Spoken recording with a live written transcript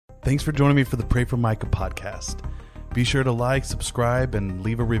Thanks for joining me for the Pray for Micah podcast. Be sure to like, subscribe, and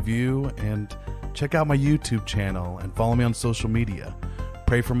leave a review, and check out my YouTube channel and follow me on social media.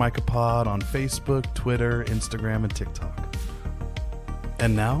 Pray for Micah Pod on Facebook, Twitter, Instagram, and TikTok.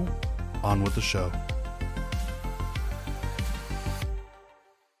 And now, on with the show.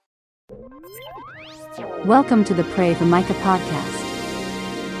 Welcome to the Pray for Micah podcast.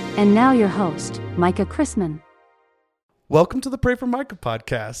 And now your host, Micah Chrisman. Welcome to the Pray for Micah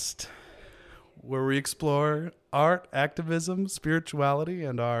podcast, where we explore art, activism, spirituality,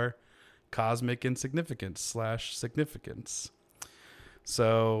 and our cosmic insignificance / significance.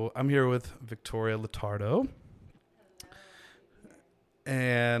 So I'm here with Victoria Latardo,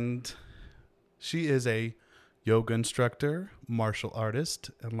 and she is a yoga instructor, martial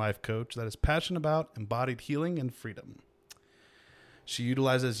artist, and life coach that is passionate about embodied healing and freedom. She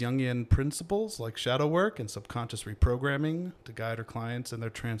utilizes Jungian principles like shadow work and subconscious reprogramming to guide her clients in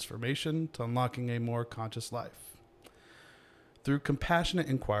their transformation to unlocking a more conscious life. Through compassionate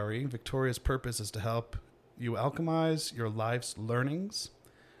inquiry, Victoria's purpose is to help you alchemize your life's learnings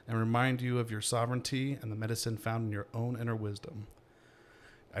and remind you of your sovereignty and the medicine found in your own inner wisdom.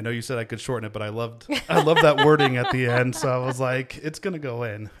 I know you said I could shorten it, but I loved that wording at the end. So I was like, it's going to go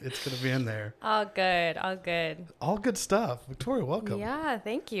in. It's going to be in there. All good. All good. All good stuff. Victoria, welcome. Yeah,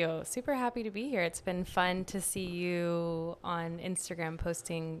 thank you. Super happy to be here. It's been fun to see you on Instagram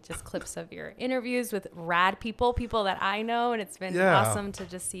posting just clips of your interviews with rad people that I know. And it's been awesome to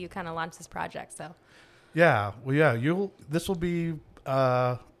just see you kind of launch this project. So, yeah. Well, yeah, this will be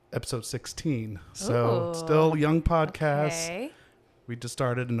episode 16. So still young podcast. Okay. We just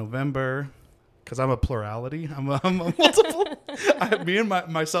started in November because I'm a plurality. I'm a multiple. Me and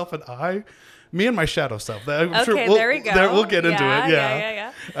myself and I. Me and my shadow self. There we go. We'll get into it.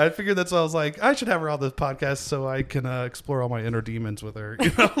 Yeah. I figured that's why I was like, I should have her on this podcast so I can explore all my inner demons with her.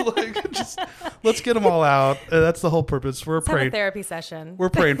 You know, like just let's get them all out. That's the whole purpose. Let's have a therapy session. We're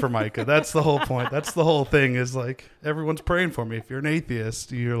praying for Micah. That's the whole point. That's the whole thing. Is like everyone's praying for me. If you're I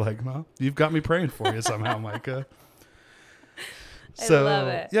you're like, well, you've got me praying for you somehow, Micah. So, I love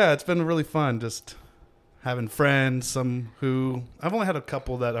it. Yeah, it's been really fun just having friends, some who I've only had a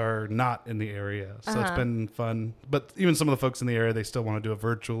couple that are not in the area. So It's been fun. But even some of the folks in the area, they still want to do it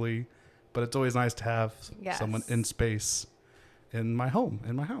virtually. But it's always nice to have someone in space in my home,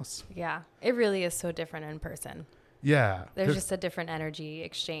 in my house. Yeah, it really is so different in person. Yeah. There's just a different energy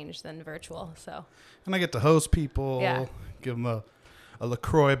exchange than virtual. So. And I get to host people, give them a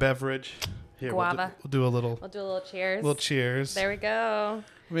LaCroix beverage. Here, Guava. We'll do a little cheers. Little cheers. There we go.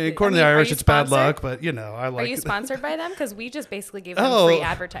 I mean, according to the Irish, it's bad luck, but you know, I like it. Are you sponsored by them? Because we just basically gave them free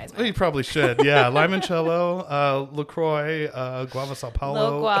advertisement. You probably should. Yeah. Limoncello, LaCroix, Guava Sao Paulo.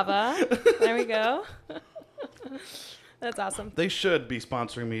 Little guava. There we go. That's awesome. They should be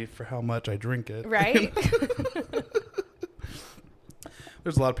sponsoring me for how much I drink it. Right?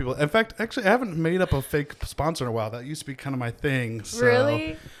 There's a lot of people. In fact, actually, I haven't made up a fake sponsor in a while. That used to be kind of my thing. So,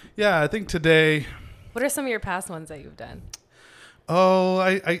 really? Yeah, I think today. What are some of your past ones that you've done? Oh,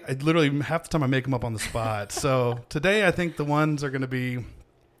 I literally half the time I make them up on the spot. So today I think the ones are going to be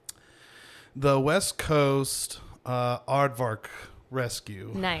the West Coast Aardvark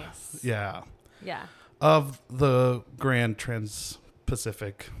Rescue. Nice. Yeah. Yeah. Of the Grand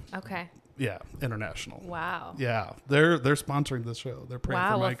Trans-Pacific. Okay. Yeah, international. Wow. Yeah, they're sponsoring this show. They're praying for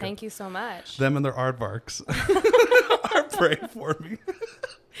Micah. Wow, well, thank you so much. Them and their aardvarks are praying for me.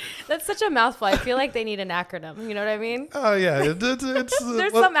 That's such a mouthful. I feel like they need an acronym. You know what I mean? Oh, yeah. It's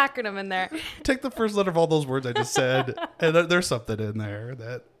there's some acronym in there. Take the first letter of all those words I just said, and there's something in there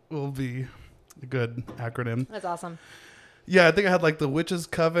that will be a good acronym. That's awesome. Yeah, I think I had like the Witches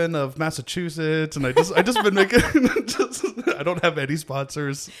Coven of Massachusetts, and I just been making. I don't have any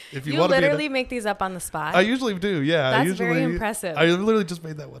sponsors. If you want to literally make these up on the spot. I usually do. Yeah, that's very impressive. I literally just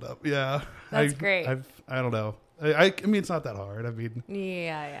made that one up. Yeah, that's great. I don't know. I mean, it's not that hard. I mean,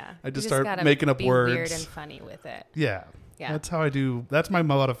 yeah. I just start making up words. Weird and funny with it. Yeah. That's how I do. That's my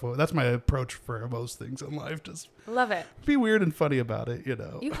motto. That's my approach for most things in life. Just love it. Be weird and funny about it, you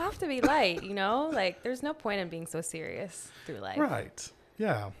know. You have to be light, you know? Like, there's no point in being so serious through life. Right.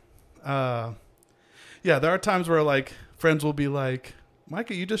 Yeah. Yeah, there are times where, like, friends will be like,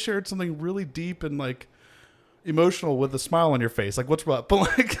 Micah, you just shared something really deep and, like, emotional with a smile on your face. Like, what's up?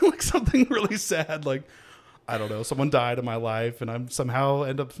 But, like something really sad. Like, I don't know. Someone died in my life, and I'm somehow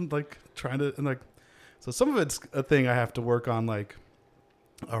end up, like, trying to, and, like, so some of it's a thing I have to work on, like,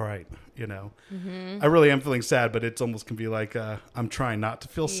 all right, you know, I really am feeling sad, but it's almost can be like, I'm trying not to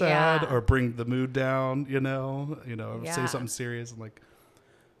feel sad or bring the mood down, you know, say something serious. And like,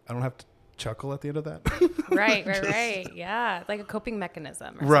 I don't have to chuckle at the end of that. Right. Yeah. Like a coping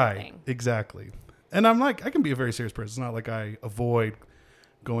mechanism or something. Exactly. And I'm like, I can be a very serious person. It's not like I avoid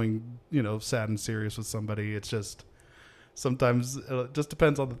going, sad and serious with somebody. It's just sometimes it just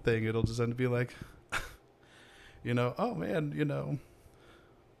depends on the thing. It'll just end up being like, oh man,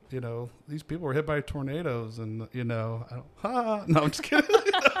 these people were hit by tornadoes and, no, I'm just kidding.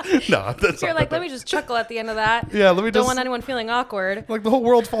 No, that's You're like, let me just chuckle at the end of that. Yeah, let me Don't want anyone feeling awkward. Like the whole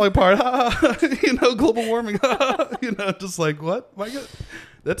world's falling apart. Global warming. Just like, what? My God.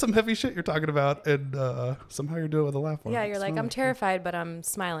 That's some heavy shit you're talking about. And somehow you're doing it with a laugh on it. Yeah, you're like, I'm terrified, but I'm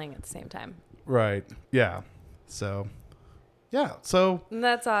smiling at the same time. Right. Yeah. So, yeah. So.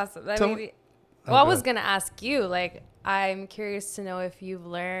 That's awesome. I was going to ask you, like, I'm curious to know if you've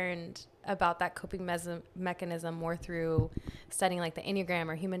learned about that coping mechanism more through studying like the Enneagram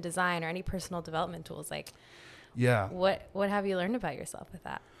or human design or any personal development tools. Like, yeah. What have you learned about yourself with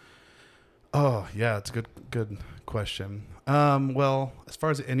that? Oh, yeah, it's a good question. Well, as far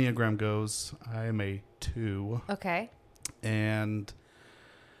as the Enneagram goes, I am a 2. Okay. And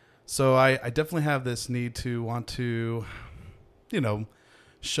so I definitely have this need to want to,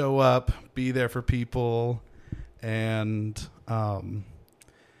 show up, be there for people, and, want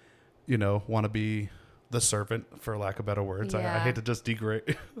to be the servant, for lack of better words. Yeah. I hate to just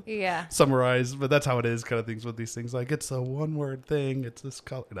degrade, summarize, but that's how it is kind of things with these things. Like, it's a one-word thing. It's this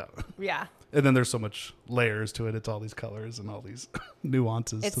color. No. Yeah. And then there's so much layers to it. It's all these colors and all these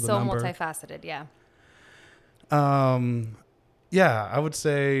nuances to the number. It's so multifaceted, yeah. Yeah, I would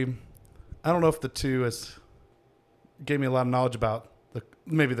say, I don't know if the 2 gave me a lot of knowledge about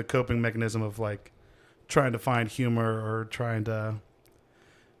maybe the coping mechanism of like trying to find humor or trying to,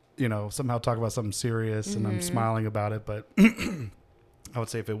 somehow talk about something serious and I'm smiling about it. But I would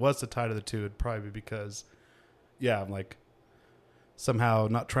say if it was the tie to the 2, it'd probably be because, I'm like somehow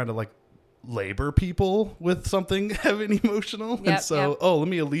not trying to like labor people with something heavy and emotional. Yep, and so, let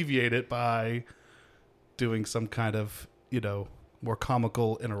me alleviate it by doing some kind of, more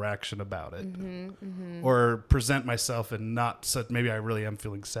comical interaction about it, or present myself and not such, maybe I really am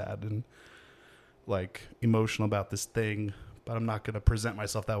feeling sad and like emotional about this thing, but I'm not going to present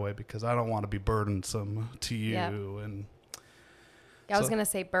myself that way because I don't want to be burdensome to you. Yep. And I was going to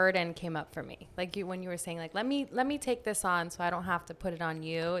say burden came up for me. Like when you were saying like, let me take this on so I don't have to put it on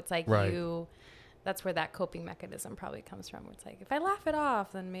you. It's like that's where that coping mechanism probably comes from. Where it's like, if I laugh it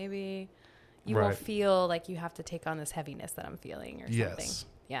off, then maybe you won't feel like you have to take on this heaviness that I'm feeling or something. Yes.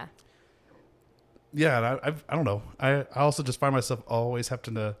 Yeah. Yeah. And I don't know. I also just find myself always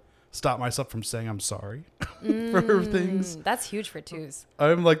having to stop myself from saying I'm sorry for things. That's huge for 2s.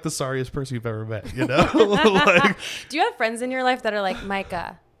 I'm like the sorriest person you've ever met, like, do you have friends in your life that are like,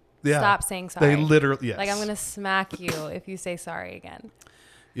 Micah, stop saying sorry? They literally, yes. Like, I'm going to smack you if you say sorry again.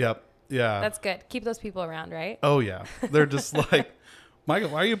 Yep. Yeah. That's good. Keep those people around, right? Oh, yeah. They're just like, Michael,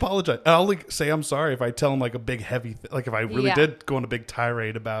 why are you apologizing? I'll only say I'm sorry if I tell them like a big heavy thing. Like if I really did go on a big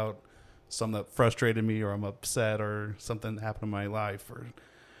tirade about something that frustrated me or I'm upset or something that happened in my life.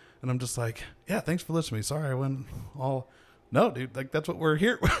 And I'm just like, yeah, thanks for listening to me. Sorry, I went all... No, dude, like that's what we're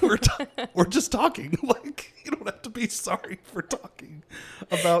here. We're just talking. Like, you don't have to be sorry for talking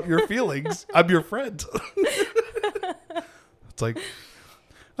about your feelings. I'm your friend. It's like...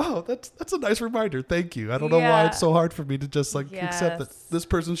 Oh, that's a nice reminder. Thank you. I don't know why it's so hard for me to just like accept that this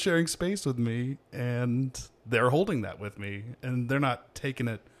person's sharing space with me and they're holding that with me and they're not taking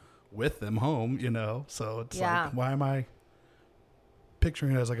it with them home, So it's like, why am I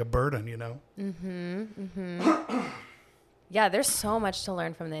picturing it as like a burden, Yeah, there's so much to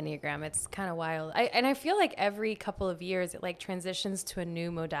learn from the Enneagram. It's kind of wild. I feel like every couple of years it like transitions to a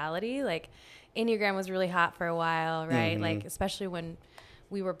new modality. Like Enneagram was really hot for a while, right? Like especially when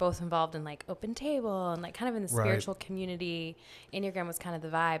we were both involved in like Open Table and like kind of in the spiritual community. Enneagram was kind of the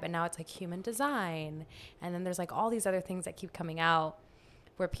vibe. And now it's like human design. And then there's like all these other things that keep coming out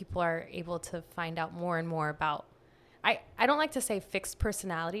where people are able to find out more and more about. I don't like to say fixed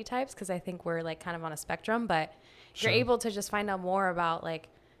personality types because I think we're like kind of on a spectrum, but you're able to just find out more about like,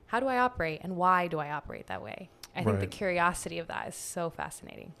 how do I operate and why do I operate that way? I think the curiosity of that is so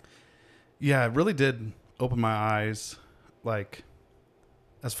fascinating. Yeah, it really did open my eyes, like,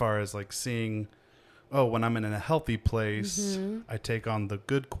 as far as like seeing, when I'm in a healthy place, I take on the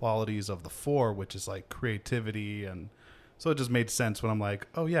good qualities of the 4, which is like creativity. And so it just made sense when I'm like,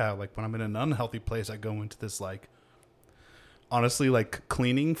 oh yeah, like when I'm in an unhealthy place, I go into this like, honestly, like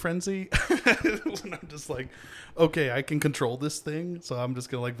cleaning frenzy. When I'm just like, okay, I can control this thing. So I'm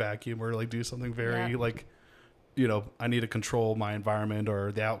just going to like vacuum or like do something very like, I need to control my environment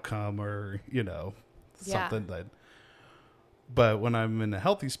or the outcome or, something that. But when I'm in a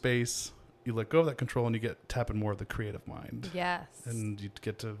healthy space, you let go of that control and you get tapping more of the creative mind. Yes. And you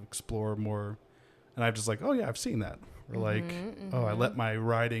get to explore more. And I'm just like, oh yeah, I've seen that. Or like, oh, I let my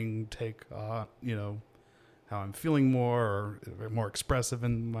writing take, you know, how I'm feeling more, or more expressive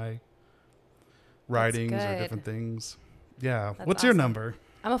in my writings or different things. Yeah. That's What's awesome. your number?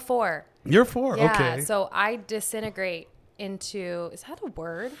 I'm a 4. You're 4. Yeah, Okay. so I disintegrate into, is that a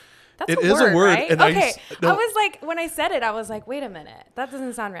word? That's It is a word, right? and okay. no. I was like, when I said it, I was like, wait a minute. That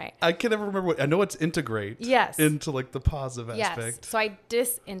doesn't sound right. I can never remember I know it's integrate. Yes. Into like the positive Yes. aspect. So I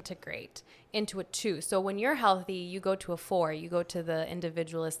disintegrate into a 2. So when you're healthy, you go to a 4. You go to the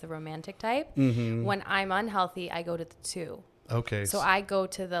individualist, the romantic type. Mm-hmm. When I'm unhealthy, I go to the 2. Okay. So I go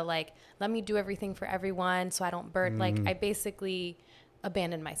to the like, let me do everything for everyone so I don't burn. Like I basically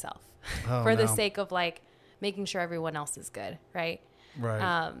abandon myself for the sake of like making sure everyone else is good. Right.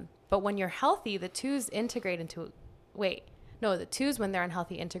 Right. But when you're healthy, the 2s integrate into, the 2s when they're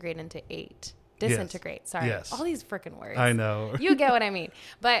unhealthy integrate into 8. Disintegrate. Sorry. Yes. All these freaking words. I know. You get what I mean.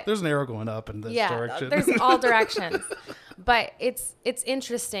 But There's an arrow going up in this direction. there's all directions. But it's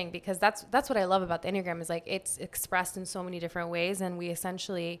interesting because that's what I love about the Enneagram is like it's expressed in so many different ways, and we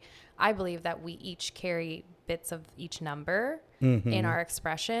essentially, I believe that we each carry bits of each number in our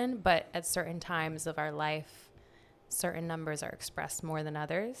expression, but at certain times of our life, certain numbers are expressed more than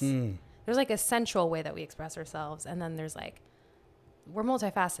others. There's like a central way that we express ourselves, and then there's like we're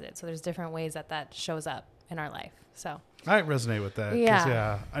multifaceted, so there's different ways that shows up in our life. So I resonate with that. 'Cause,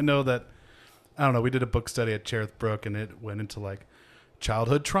 Yeah. I know that, I don't know, we did a book study at Cherith Brook and it went into like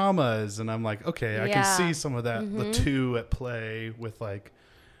childhood traumas. And I'm like, okay, I can see some of that, the 2 at play with like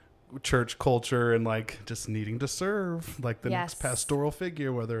church culture and like just needing to serve like the next pastoral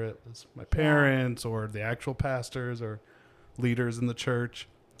figure, whether it was my parents or the actual pastors or leaders in the church.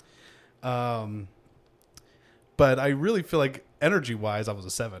 But I really feel like energy wise, I was a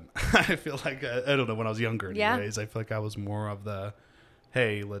 7. I feel like, I don't know, when I was younger anyways, I feel like I was more of the,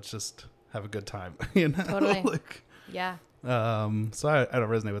 hey, let's just have a good time, you know? Totally. Like, yeah. so I don't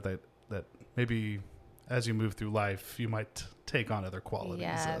resonate with that maybe as you move through life, you might take on other qualities.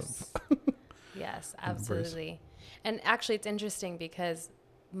 Yes. Yes, absolutely. And actually it's interesting because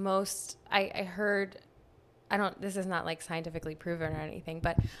I heard, this is not like scientifically proven or anything,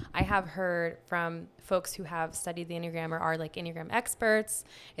 but I have heard from folks who have studied the Enneagram or are like Enneagram experts,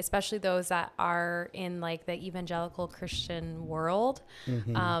 especially those that are in like the evangelical Christian world.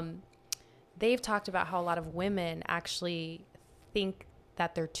 They've talked about how a lot of women actually think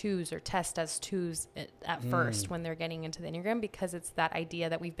that they're 2s or test as 2s at first when they're getting into the Enneagram, because it's that idea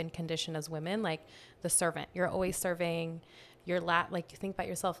that we've been conditioned as women, like the servant. You're always serving. You're like you think about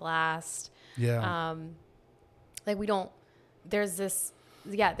yourself last. Yeah. Like we don't, there's this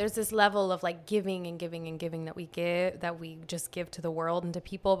level of like giving and giving and giving that we just give to the world and to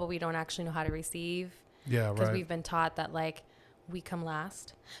people, but we don't actually know how to receive. Yeah. Right. Because we've been taught that like we come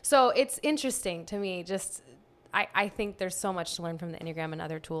last. So it's interesting to me. Just, I think there's so much to learn from the Enneagram and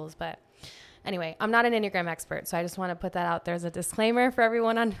other tools, but anyway, I'm not an Enneagram expert, so I just want to put that out there as a disclaimer for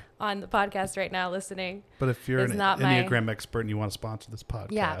everyone on the podcast right now listening. But if you're an Enneagram expert and you want to sponsor this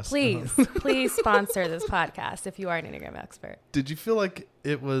podcast, please sponsor this podcast if you are an Enneagram expert. Did you feel like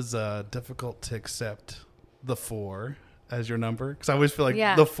it was difficult to accept the 4 as your number? Because I always feel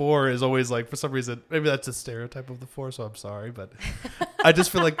like the 4 is always like, for some reason, maybe that's a stereotype of the 4, so I'm sorry, but I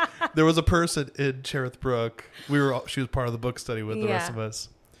just feel like there was a person in Cherith Brook. She was part of the book study with the rest of us.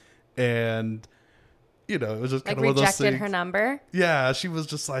 And, you know, it was just kind of one of those things. Rejected her number? Yeah, she was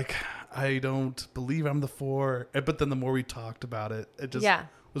just like, I don't believe I'm the 4. But then the more we talked about it, it just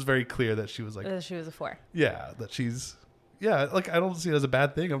was very clear that she was like... she was a 4. Yeah, that she's... Yeah, like I don't see it as a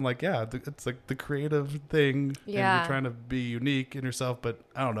bad thing. I'm like, yeah, it's like the creative thing. Yeah. And you're trying to be unique in yourself. But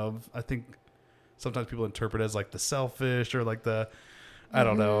I don't know. I think sometimes people interpret it as like the selfish or like the... I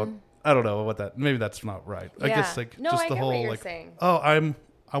don't know. I don't know what that... Maybe that's not right. Yeah. I guess like just the whole like... Saying. Oh,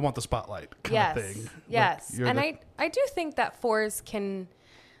 I want the spotlight kind of thing. Yes. Like, and I do think that 4s can,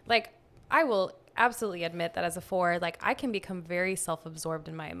 like, I will absolutely admit that as a 4, like I can become very self-absorbed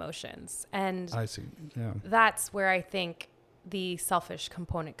in my emotions. And I see. Yeah. That's where I think the selfish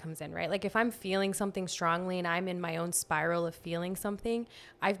component comes in, right? Like if I'm feeling something strongly and I'm in my own spiral of feeling something,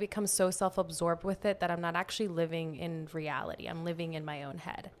 I've become so self-absorbed with it that I'm not actually living in reality. I'm living in my own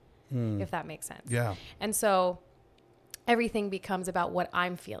head, if that makes sense. Yeah. And so everything becomes about what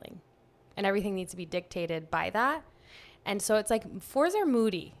I'm feeling and everything needs to be dictated by that. And so it's like 4s are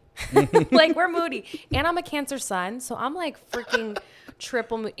moody. Like we're moody. And I'm a Cancer sun, so I'm like freaking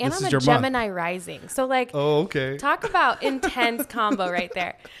triple moody. And I'm a Gemini rising. So like, oh, okay. Talk about intense combo right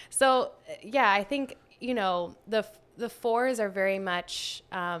there. So yeah, I think, you know, the 4s are very much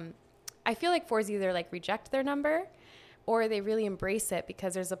I feel like 4s either like reject their number or they really embrace it,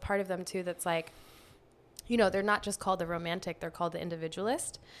 because there's a part of them too that's like, you know, they're not just called the romantic, they're called the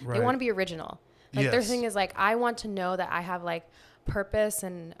individualist. Right. They want to be original. Like their thing is like, I want to know that I have like purpose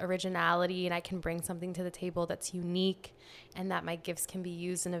and originality, and I can bring something to the table that's unique, and that my gifts can be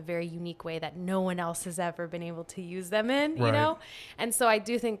used in a very unique way that no one else has ever been able to use them in, you know? And so I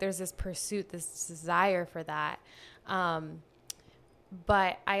do think there's this pursuit, this desire for that.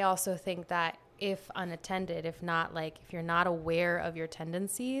 But I also think that if unattended, if you're not aware of your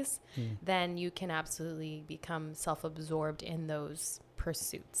tendencies, then you can absolutely become self-absorbed in those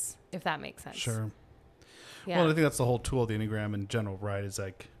pursuits, if that makes sense. Sure. Yeah. Well, I think that's the whole tool of the Enneagram in general, right? Is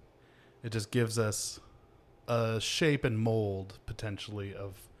like, it just gives us a shape and mold potentially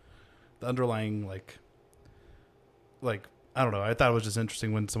of the underlying, like, I don't know. I thought it was just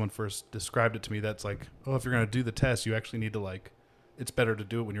interesting when someone first described it to me. That's like, oh, if you're going to do the test, you actually need to like, it's better to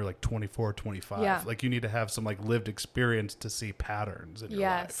do it when you're like 24, 25. Yeah. Like you need to have some like lived experience to see patterns in your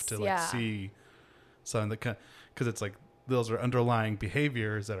life, to like see something that kind, because it's like, those are underlying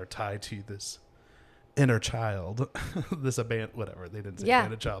behaviors that are tied to this inner child, this abandoned, whatever, they didn't say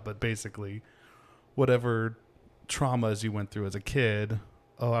abandoned child, but basically whatever traumas you went through as a kid.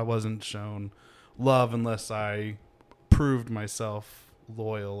 Oh, I wasn't shown love unless I proved myself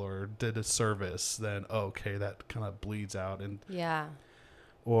loyal or did a service, then okay, that kind of bleeds out. And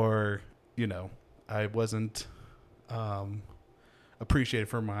or, you know, I wasn't appreciated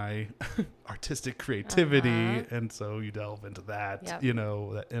for my artistic creativity, and so you delve into that, you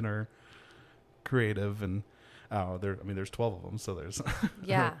know, that inner creative. And there's 12 of them, so there's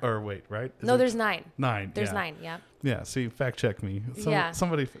or wait, right? There's 9. There's 9. Yeah, so you fact check me.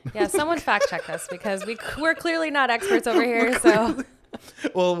 Somebody someone fact check us, because we're clearly not experts over here. So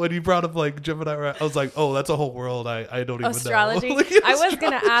well, when you brought up like Gemini, I was like, oh, that's a whole world I don't even astrology. know. I was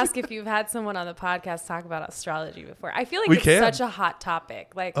going to ask if you've had someone on the podcast talk about astrology before. I feel like it's such a hot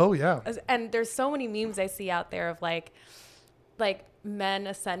topic. Like, oh yeah. And there's so many memes I see out there of like men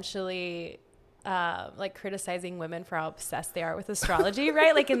essentially like criticizing women for how obsessed they are with astrology,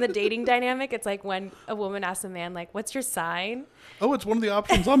 right? Like in the dating dynamic, it's like when a woman asks a man, like, what's your sign? Oh, it's one of the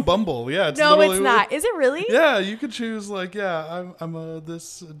options on Bumble. Yeah. It's no, it's not. Is it really? Yeah. You could choose like, I'm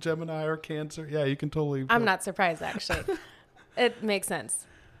this Gemini or Cancer. Yeah. You can totally. I'm not surprised, actually. It makes sense.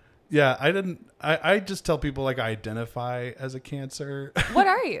 Yeah. I just tell people like I identify as a Cancer. What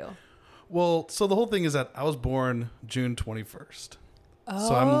are you? Well, so the whole thing is that I was born June 21st. Oh,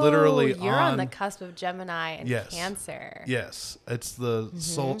 so I'm literally you're on the cusp of Gemini and Cancer. Yes. It's the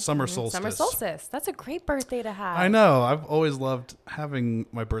summer solstice. Summer solstice. That's a great birthday to have. I know. I've always loved having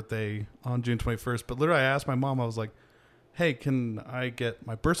my birthday on June 21st. But literally I asked my mom, I was like, hey, can I get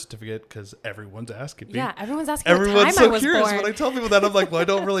my birth certificate? Because everyone's asking me. Yeah, everyone's asking me. Everyone's so curious. When I tell people that, I'm like, well, I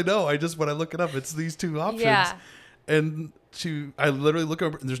don't really know. When I look it up, it's these two options. Yeah. And I literally look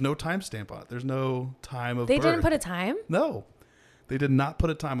over, and there's no timestamp on it. There's no time of birth. They didn't put a time? No. They did not put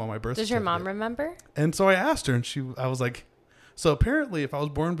a time on my birth certificate. Does your mom remember? And so I asked her, and I was like, so apparently if I was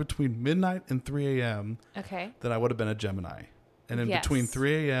born between midnight and 3 a.m., then I would have been a Gemini. And in between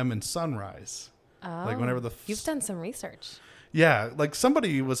 3 a.m. and sunrise, like whenever you've done some research. Yeah, like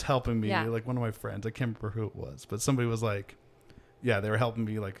somebody was helping me, like one of my friends. I can't remember who it was, but somebody was like, they were helping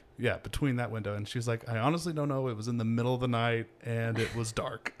me like, between that window. And she's like, I honestly don't know. It was in the middle of the night and it was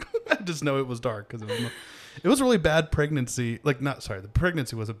dark. I just know it was dark because it was a really bad pregnancy. The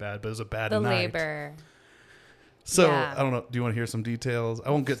pregnancy wasn't bad, but it was a bad night. The labor. So I don't know. Do you want to hear some details? I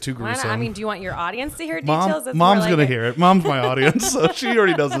won't get too gruesome. I mean, do you want your audience to hear details? Mom's going to hear it. Mom's my audience. So she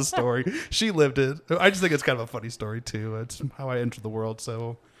already knows the story. She lived it. I just think it's kind of a funny story too. It's how I entered the world.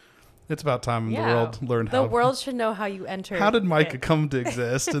 So it's about time the world learned how. The world should know how you entered. How did Micah come to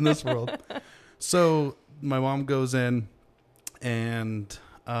exist in this world? So my mom goes in, and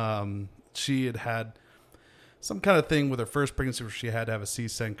she had some kind of thing with her first pregnancy where she had to have a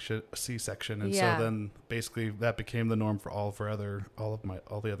C-section, and so then basically that became the norm for all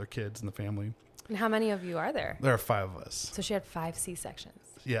the other kids in the family. And how many of you are there? There are 5 of us. So she had 5 C-sections.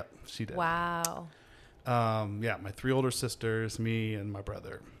 Yep, she did. Wow. My 3 older sisters, me, and my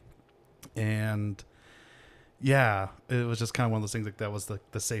brother. And it was just kind of one of those things like that was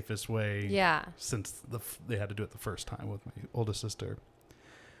the safest way. Yeah. Since they had to do it the first time with my oldest sister.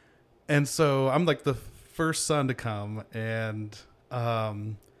 And so I'm like the first son to come, and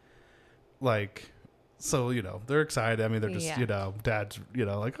so they're excited. I mean, they're just dad's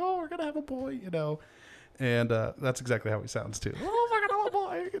like, oh, we're gonna have a boy, and that's exactly how he sounds too. Oh, we're gonna have a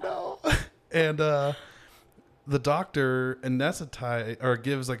boy, and the doctor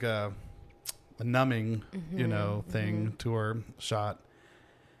gives like a numbing thing to her shot,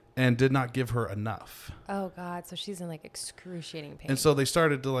 and did not give her enough. Oh God. So she's in like excruciating pain. And so they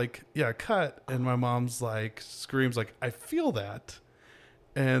started to like, cut. And my mom's like screams like, I feel that.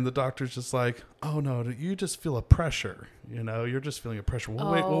 And the doctor's just like, oh no, you just feel a pressure. You're just feeling a pressure.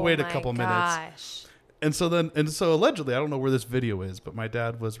 We'll wait a couple minutes. And so allegedly, I don't know where this video is, but my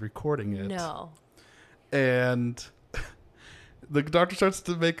dad was recording it. No. And the doctor starts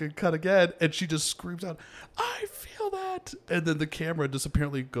to make a cut again, and she just screams out, I feel that. And then the camera just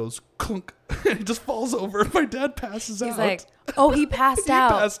apparently goes clunk, and it just falls over. My dad passes out. He's like, oh, he passed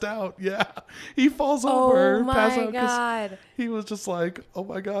out. He passed out, yeah. He falls over. Oh, my God. He was just like, oh,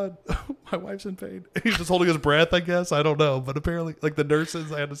 my God, my wife's in pain. He's just holding his breath, I guess. I don't know. But apparently, like, the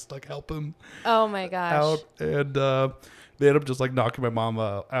nurses, I had to, like, help him oh, my gosh. out. And they ended up just, like, knocking my mom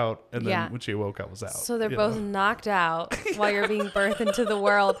out. And then when she woke, I was out. So they're both knocked out while you're being birthed into the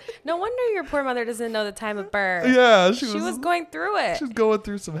world. No wonder your poor mother doesn't know the time of birth. Yeah. She was going through it. She was going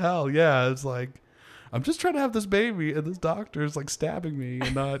through some hell. Yeah. It's like, I'm just trying to have this baby, and this doctor's like stabbing me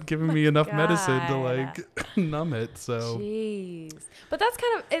and not giving me enough medicine to like numb it. So, jeez. But that's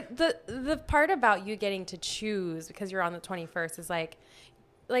kind of it, the part about you getting to choose because you're on the 21st is like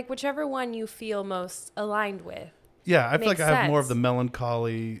whichever one you feel most aligned with. Yeah, I feel like I have more of the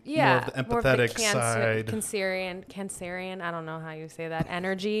melancholy, more of the empathetic side. Cancerian, I don't know how you say that.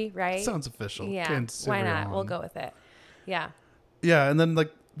 Energy, right? Sounds official. Yeah. Cancerian. Why not? We'll go with it. Yeah. Yeah, and then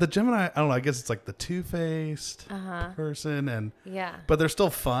like the Gemini, I don't know, I guess it's like the two-faced person, and but they're still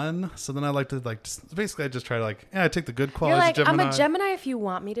fun. So then I like to like basically I just try to like I take the good qualities of Gemini. I'm a Gemini if you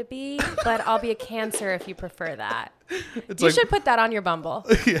want me to be, but I'll be a Cancer if you prefer that. You should put that on your Bumble.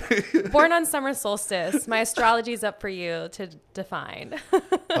 Born on summer solstice. My astrology is up for you to define.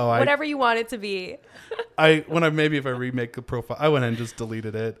 Whatever you want it to be. If I remake the profile, I went and just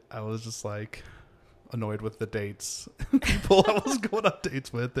deleted it. I was just like annoyed with the dates. People I was going on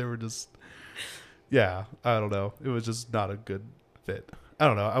dates with, they were just, I don't know. It was just not a good fit. I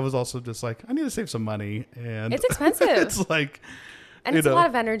don't know. I was also just like, I need to save some money, and it's expensive. It's like, and it's a lot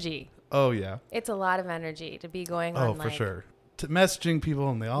of energy. Oh yeah, it's a lot of energy to be going on. Oh, for sure. To messaging people,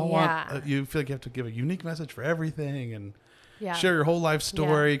 and they all want. You feel like you have to give a unique message for everything, and share your whole life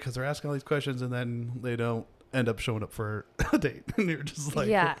story because they're asking all these questions, and then they don't end up showing up for a date, and you're just like,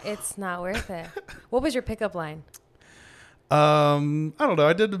 it's not worth it. What was your pickup line? I don't know.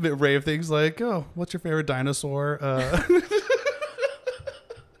 I did a bit array of things like, oh, what's your favorite dinosaur?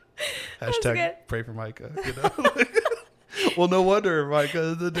 Hashtag pray for Micah. Well, no wonder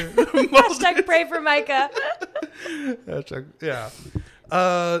Micah. Hashtag pray for Micah. Hashtag,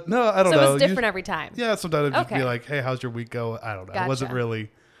 no, I don't know. So it's different every time. Yeah, sometimes I'd just be like, hey, how's your week go? I don't know. Gotcha. It wasn't really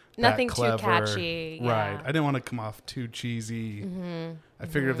nothing clever. Too catchy. Right. I didn't want to come off too cheesy. I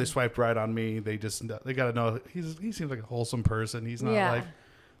figured if they swiped right on me, they got to know he seems like a wholesome person. He's not like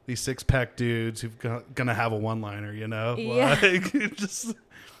these 6-pack dudes who've gonna have a one-liner, like just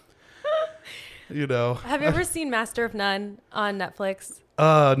Have you ever seen Master of None on Netflix?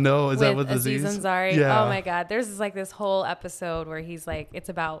 No. Is that with Aziz Aziz Ansari? Yeah. Oh my God. There's this whole episode where he's like, it's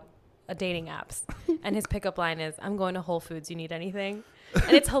about dating apps, and his pickup line is, "I'm going to Whole Foods. You need anything?"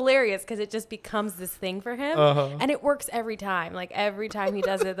 And it's hilarious because it just becomes this thing for him, and it works every time. Like every time he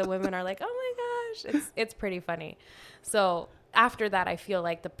does it, the women are like, "Oh my gosh!" It's pretty funny. So after that, I feel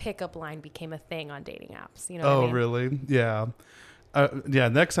like the pickup line became a thing on dating apps. You know? Oh, what I mean? really? Yeah.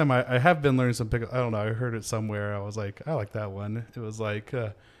 Next time I have been learning some pickup. I don't know. I heard it somewhere. I was like, I like that one. It was like,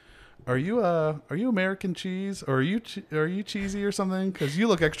 are you American cheese, or are you cheesy or something? Because you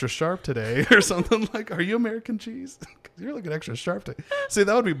look extra sharp today, or something like. Are you American cheese? Because you're looking extra sharp today. See,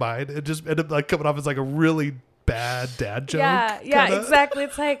 that would be mine. It just ended up like coming off as like a really bad dad joke. Yeah, exactly.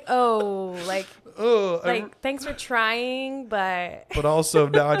 It's like, thanks for trying, but also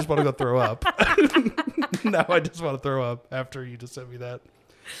now I just want to go throw up. Now I just want to throw up after you just sent me that.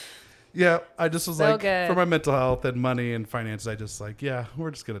 Yeah, I just was like, good. For my mental health and money and finances, I just like, we're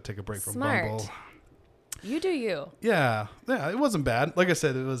just going to take a break from Bumble. You do you. Yeah, it wasn't bad. Like I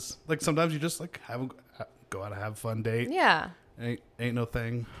said, it was like sometimes you just like go out and have a fun date. Yeah. Ain't no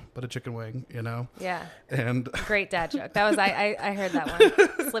thing but a chicken wing, Yeah. And great dad joke. That was I heard that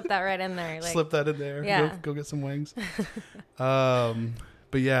one. Slip that right in there. Slip that in there. Yeah. Go get some wings. But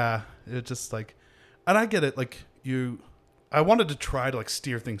yeah, it just like, and I get it. Like I wanted to try to like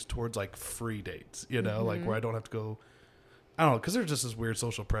steer things towards like free dates, like where I don't have to go. I don't know, because there's just this weird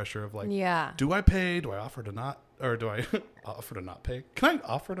social pressure of like, do I pay? Do I offer to not, or do I offer to not pay? Can I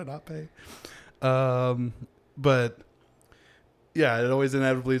offer to not pay? But yeah, it always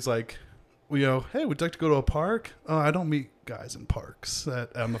inevitably is like, hey, would you like to go to a park? Oh, I don't meet guys in parks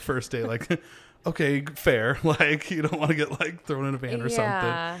on the first date. Like, Okay, fair. Like, you don't want to get like thrown in a van or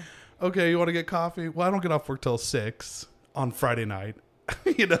something. Okay, you want to get coffee? Well, I don't get off work till 6 on Friday night.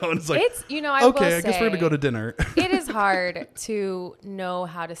 You know, and it's like, I guess we're going to go to dinner. It is hard to know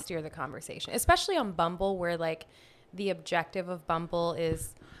how to steer the conversation, especially on Bumble, where like the objective of Bumble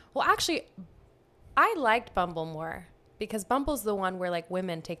is, well, actually, I liked Bumble more because Bumble's the one where like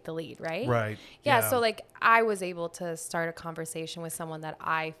women take the lead, right? Right. Yeah. So like I was able to start a conversation with someone that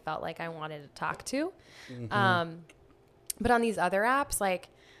I felt like I wanted to talk to. Mm-hmm. But on these other apps, like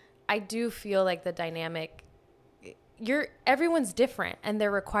I do feel like the dynamic, everyone's different and their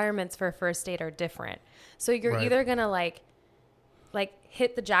requirements for a first date are different. So you're either going to like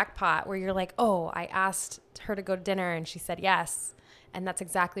hit the jackpot where you're like, oh, I asked her to go to dinner and she said yes. And that's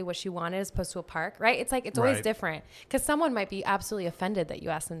exactly what she wanted as opposed to a park, right? It's like, it's always different because someone might be absolutely offended that you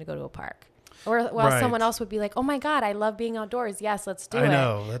asked them to go to a park. Or someone else would be like, oh my God, I love being outdoors. Yes, let's do it.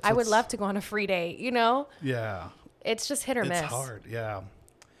 I would love to go on a free date, you know? Yeah. It's just hit or miss. It's hard. Yeah.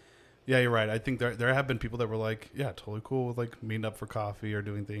 Yeah, you're right. I think there have been people that were like, yeah, totally cool with like meeting up for coffee or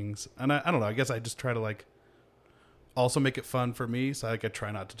doing things. And I don't know. I guess I just try to like also make it fun for me. So like I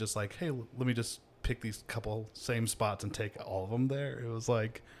try not to just like, hey, let me just pick these couple same spots and take all of them there. It was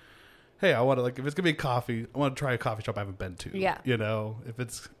like, hey, I want to like, if it's gonna be coffee, I want to try a coffee shop I haven't been to. Yeah. You know, if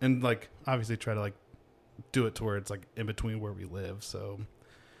it's, and like obviously try to like do it to where it's like in between where we live. So,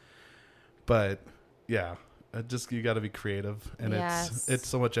 but yeah. You got to be creative, and it's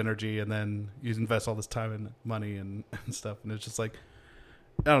so much energy, and then you invest all this time and money and stuff, and it's just like,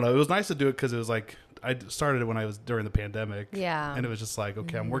 I don't know. It was nice to do it because it was like I started it when I was during the pandemic, and it was just like,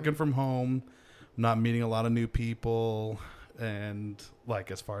 okay, I'm working from home, I'm not meeting a lot of new people, and like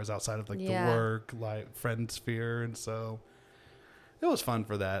as far as outside of like the work like friend sphere, and so it was fun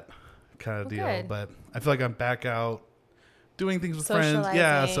for that kind of deal. Good. But I feel like I'm back out doing things with friends.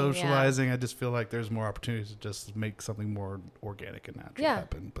 Yeah, socializing. Yeah. I just feel like there's more opportunities to just make something more organic and natural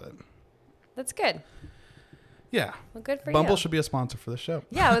happen. But that's good. Yeah. Well, good for you. Bumble should be a sponsor for the show.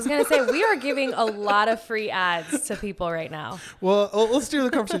 Yeah, I was going to say, we are giving a lot of free ads to people right now. Well, let's do the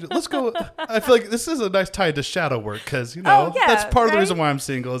conversation. Let's go. I feel like this is a nice tie to shadow work because, you know, that's part of the reason why I'm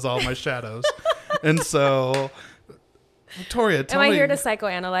single is all my shadows. And so... Victoria, tell me. Am I here to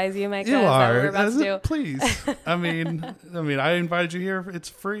psychoanalyze you, Micah? You are. Is that what we're about to do? Please. I mean, I invited you here. It's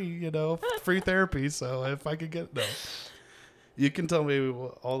free, you know, free therapy. So if I could get you can tell me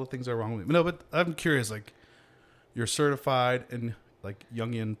all the things that are wrong with me. No, but I'm curious. Like, you're certified in like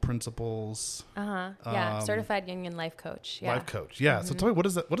Jungian principles. Yeah, certified Jungian life coach. Yeah. Life coach. Yeah. Mm-hmm. So tell me, what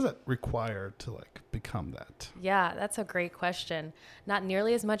does that require to like become that? Yeah, that's a great question. Not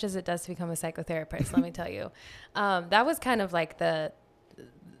nearly as much as it does to become a psychotherapist. Let me tell you, that was kind of like the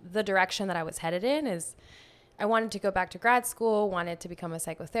direction that I was headed in. Is I wanted to go back to grad school, wanted to become a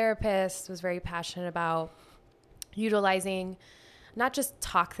psychotherapist. Was very passionate about utilizing not just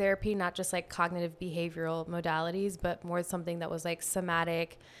talk therapy, not just like cognitive behavioral modalities, but more something that was like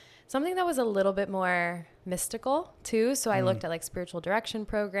somatic, something that was a little bit more mystical too. So I looked at like spiritual direction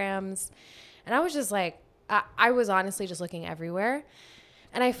programs, and I was just like, I was honestly just looking everywhere.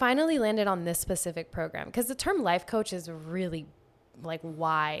 And I finally landed on this specific program because the term life coach is a really like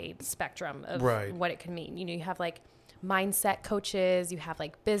wide spectrum of what it can mean. You know, you have like mindset coaches, you have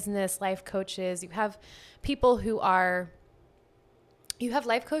like business life coaches, you have people who are... You have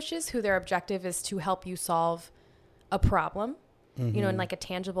life coaches who their objective is to help you solve a problem, you know, in like a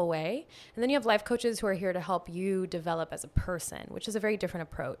tangible way. And then you have life coaches who are here to help you develop as a person, which is a very different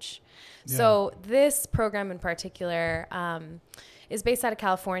approach. Yeah. So this program in particular is based out of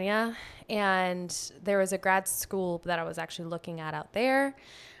California. And there was a grad school that I was actually looking at out there.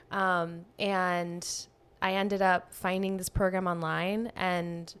 And I ended up finding this program online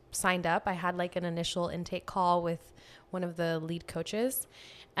and signed up. I had like an initial intake call with one of the lead coaches.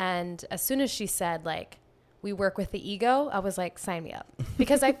 And as soon as she said like, we work with the ego, I was like, sign me up.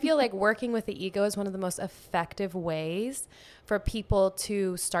 Because I feel like working with the ego is one of the most effective ways for people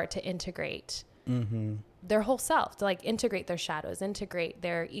to start to integrate their whole self, to like integrate their shadows, integrate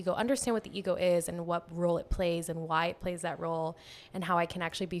their ego, understand what the ego is and what role it plays and why it plays that role and how I can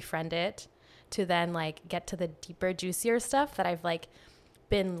actually befriend it to then like get to the deeper, juicier stuff that I've like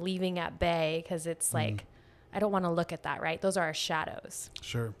been leaving at bay because it's like, I don't want to look at that, right? Those are our shadows.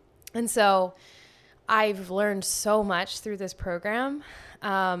 Sure. And so I've learned so much through this program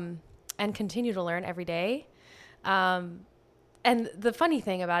and continue to learn every day. And the funny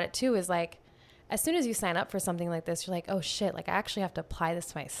thing about it too is like, as soon as you sign up for something like this, you're like, oh shit, like I actually have to apply this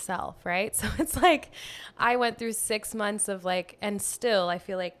to myself, right? So it's like I went through 6 months of like, and still I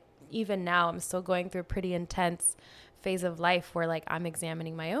feel like even now I'm still going through a pretty intense phase of life where like I'm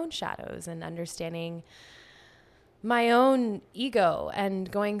examining my own shadows and understanding my own ego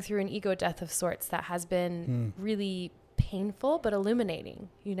and going through an ego death of sorts that has been really painful but illuminating,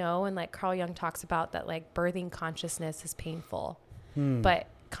 you know. And like Carl Jung talks about that, like birthing consciousness is painful, but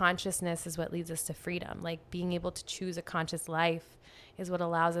consciousness is what leads us to freedom. Like being able to choose a conscious life is what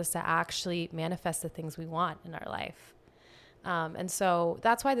allows us to actually manifest the things we want in our life. And so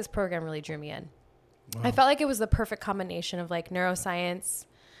that's why this program really drew me in. Wow. I felt like it was the perfect combination of like neuroscience,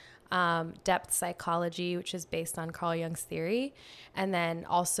 depth psychology, which is based on Carl Jung's theory, and then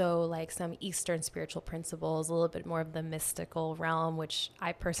also like some Eastern spiritual principles, a little bit more of the mystical realm, which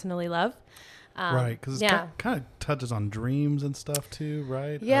I personally love. Right, because it kind of touches on dreams and stuff too,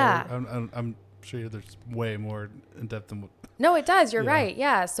 right? Yeah. I'm sure there's way more in depth than what... No, it does. You're right.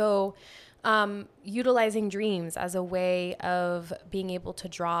 Yeah. So utilizing dreams as a way of being able to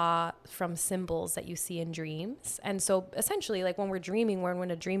draw from symbols that you see in dreams. And so essentially, like when we're dreaming, we're in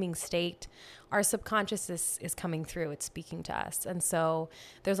a dreaming state, our subconscious is coming through, it's speaking to us. And so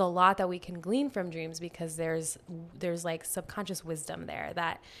there's a lot that we can glean from dreams because there's like subconscious wisdom there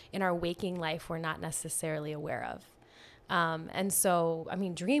that in our waking life, we're not necessarily aware of. And so, I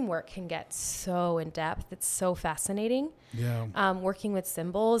mean, dream work can get so in depth. It's so fascinating. Yeah. Working with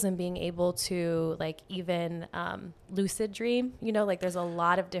symbols and being able to like even, lucid dream, you know, like there's a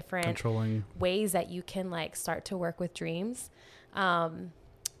lot of different controlling ways that you can like start to work with dreams. And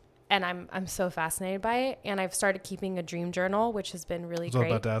I'm so fascinated by it. And I've started keeping a dream journal, which has been really great. I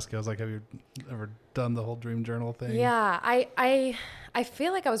was about to ask you, I was like, have you ever done the whole dream journal thing? Yeah. I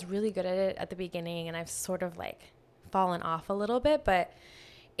feel like I was really good at it at the beginning, and I've sort of like fallen off a little bit, but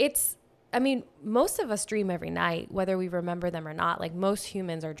most of us dream every night, whether we remember them or not. Like most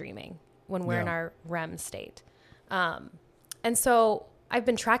humans are dreaming when we're in our REM state. And so I've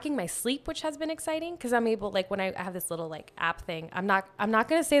been tracking my sleep, which has been exciting because I'm able, like when I have this little like app thing, I'm not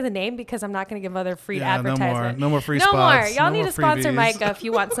going to say the name because I'm not going to give other free advertisement. No more free spots. No more. Y'all need to sponsor Micah if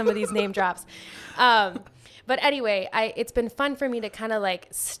you want some of these name drops. But anyway, it's been fun for me to kind of like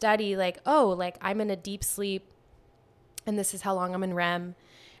study like, oh, like I'm in a deep sleep, and this is how long I'm in REM.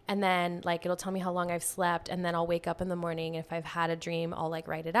 And then like, it'll tell me how long I've slept. And then I'll wake up in the morning. If I've had a dream, I'll like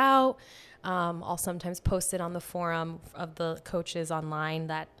write it out. I'll sometimes post it on the forum of the coaches online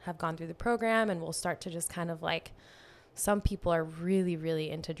that have gone through the program. And we'll start to just kind of like, some people are really, really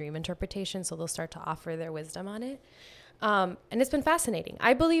into dream interpretation. So they'll start to offer their wisdom on it. And it's been fascinating.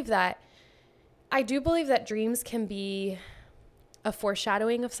 I do believe that dreams can be a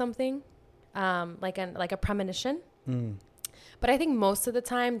foreshadowing of something, like a premonition. But I think most of the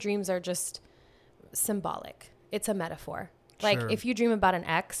time dreams are just symbolic. It's a metaphor. Like if you dream about an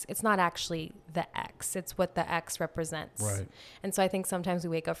X, it's not actually the X. It's what the X represents. Right. And so I think sometimes we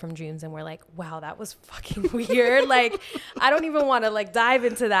wake up from dreams and we're like, wow, that was fucking weird. Like, I don't even want to like dive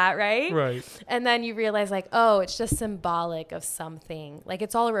into that. Right. Right. And then you realize like, oh, it's just symbolic of something. Like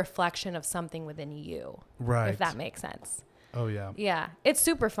it's all a reflection of something within you. Right. If that makes sense. Oh yeah. Yeah. It's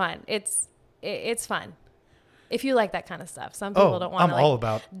super fun. It's fun. If you like that kind of stuff. Some people don't want to like all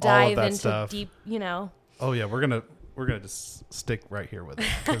about dive all into stuff. Deep, you know. Oh yeah, we're gonna just stick right here with it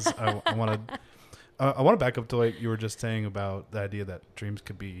because I want to back up to what you were just saying about the idea that dreams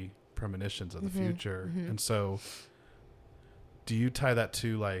could be premonitions of the future. And so do you tie that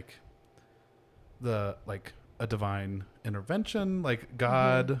to like a divine intervention, like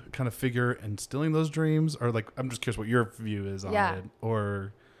God kind of figure instilling those dreams, or like I'm just curious what your view is on it,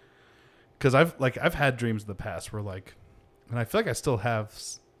 or because I've had dreams in the past where like, and I feel like I still have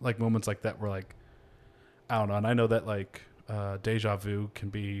like moments like that where like, I don't know. And I know that like deja vu can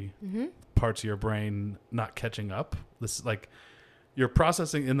be parts of your brain not catching up. This like you're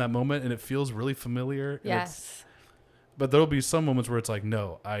processing in that moment and it feels really familiar. Yes. But there'll be some moments where it's like,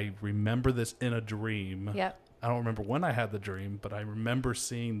 no, I remember this in a dream. Yep. I don't remember when I had the dream, but I remember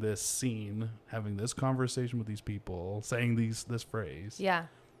seeing this scene, having this conversation with these people, saying this phrase. Yeah.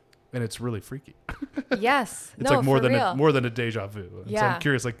 And it's really freaky. Yes. It's like more than a deja vu. And so I'm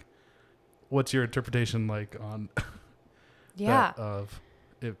curious, like, what's your interpretation like on that of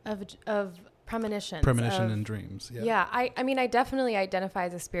premonitions? Premonition and dreams. Yeah. Yeah. I mean, I definitely identify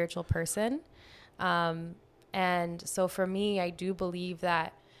as a spiritual person. And so for me, I do believe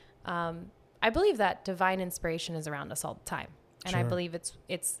that divine inspiration is around us all the time. And I believe it's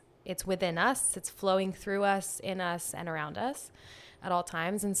within us. It's flowing through us, in us, and around us at all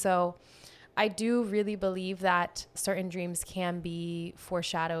times. And so I do really believe that certain dreams can be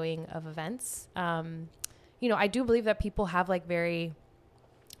foreshadowing of events. You know, I do believe that people have like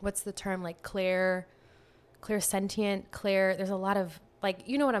what's the term? Like clairsentient, there's a lot of like,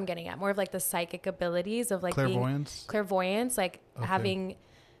 you know what I'm getting at, more of like the psychic abilities of like clairvoyance, like having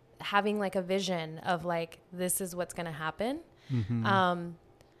like a vision of like, this is what's going to happen. Mm-hmm.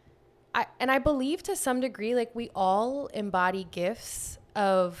 I believe to some degree, like we all embody gifts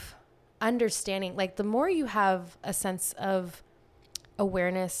of understanding. Like the more you have a sense of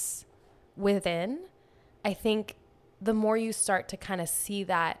awareness within, I think the more you start to kind of see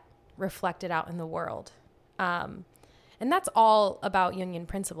that reflected out in the world. And that's all about Jungian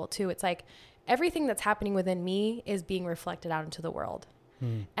principle too. It's like everything that's happening within me is being reflected out into the world.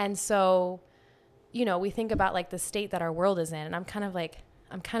 And so, you know, we think about like the state that our world is in, and I'm kind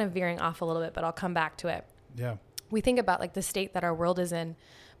of veering off a little bit, but I'll come back to it. Yeah. We think about like the state that our world is in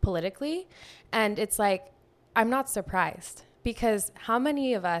politically, and it's like, I'm not surprised, because how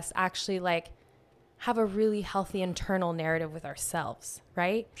many of us actually like have a really healthy internal narrative with ourselves,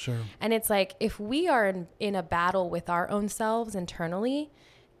 right? Sure. And it's like, if we are in a battle with our own selves internally,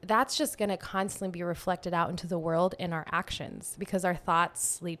 that's just going to constantly be reflected out into the world in our actions, because our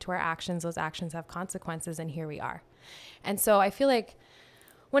thoughts lead to our actions. Those actions have consequences, and here we are. And so I feel like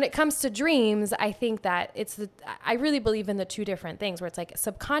when it comes to dreams, I think that I really believe in the two different things, where it's like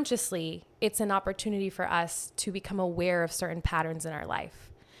subconsciously, it's an opportunity for us to become aware of certain patterns in our life.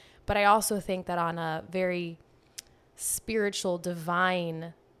 But I also think that on a very spiritual,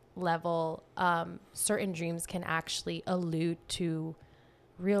 divine level, certain dreams can actually allude to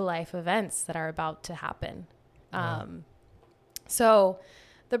real life events that are about to happen. So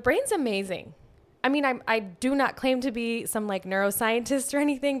the brain's amazing. I mean, I do not claim to be some like neuroscientist or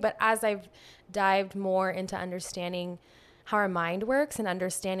anything, but as I've dived more into understanding how our mind works and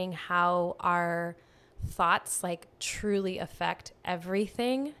understanding how our thoughts like truly affect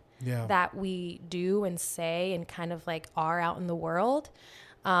everything that we do and say and kind of like are out in the world,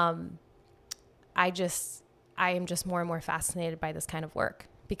 I am just more and more fascinated by this kind of work,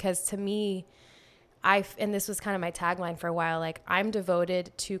 because to me, and this was kind of my tagline for a while, like I'm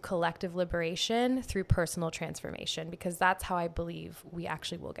devoted to collective liberation through personal transformation, because that's how I believe we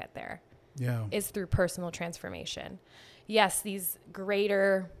actually will get there. Yeah. Is through personal transformation. Yes, these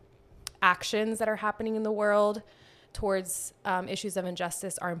greater actions that are happening in the world towards issues of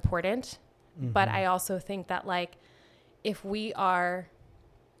injustice are important. Mm-hmm. But I also think that like, if we're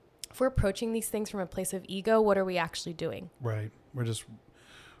approaching these things from a place of ego, what are we actually doing? Right. We're just,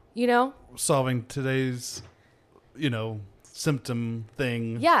 solving today's, symptom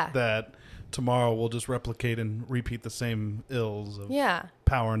thing that tomorrow we'll just replicate and repeat the same ills of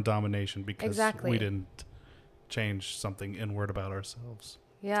power and domination because we didn't change something inward about ourselves.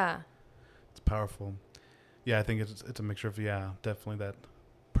 Yeah. It's powerful. Yeah, I think it's a mixture of, definitely that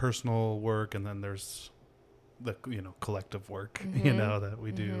personal work, and then there's the, collective work, that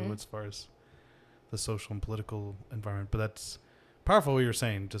we do as far as the social and political environment. But that's powerful what you're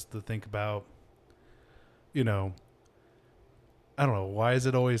saying, just to think about, I don't know, why is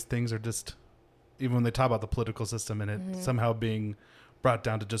it always things are just, even when they talk about the political system and it somehow being brought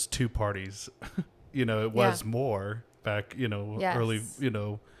down to just two parties, it was more back, early,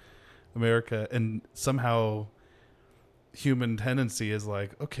 America, and somehow human tendency is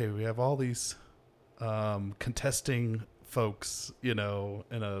like, okay, we have all these contesting folks, in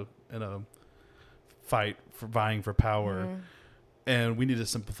a fight for vying for power, and we need to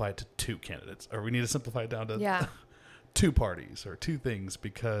simplify it to two candidates, or we need to simplify it down to two parties or two things,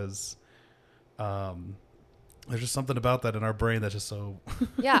 because there's just something about that in our brain that's just so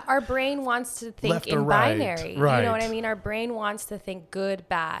our brain wants to think in binary. Right. You know what I mean? Our brain wants to think good,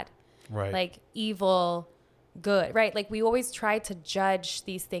 bad, right, like evil, good, right? Like we always try to judge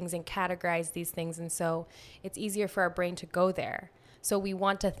these things and categorize these things, and so it's easier for our brain to go there. So we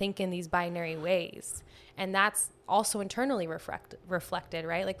want to think in these binary ways, and that's also internally reflected,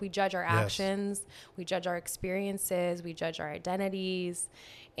 right? Like we judge our actions, we judge our experiences, we judge our identities,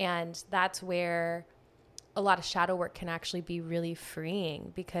 and that's where a lot of shadow work can actually be really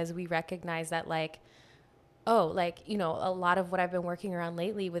freeing, because we recognize that like, a lot of what I've been working around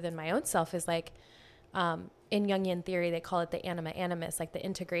lately within my own self is like, in Jungian theory, they call it the anima animus, like the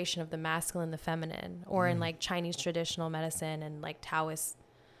integration of the masculine, the feminine, or in like Chinese traditional medicine and like Taoist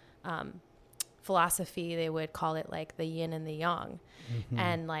philosophy, they would call it like the yin and the yang,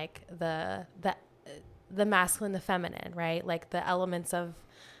 and like the masculine, the feminine, right? Like the elements of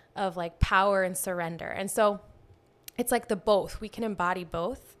like power and surrender. And so it's like the both. We can embody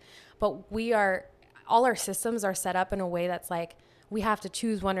both, but all our systems are set up in a way that's like, we have to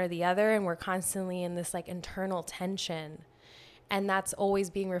choose one or the other, and we're constantly in this like internal tension, and that's always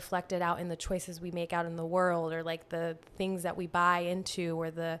being reflected out in the choices we make out in the world, or like the things that we buy into, or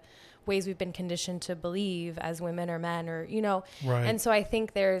the ways we've been conditioned to believe as women or men, or, you know. Right. And so I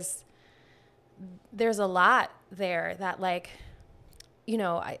think there's a lot there that, like, you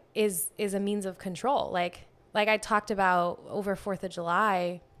know, is a means of control. Like I talked about over 4th of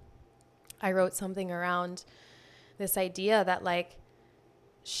July, I wrote something around this idea that, like,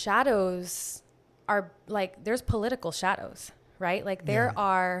 shadows are, like, there's political shadows, right? Like there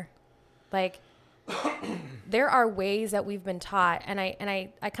are ways that we've been taught. And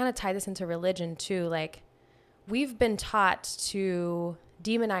I kind of tie this into religion too. Like, we've been taught to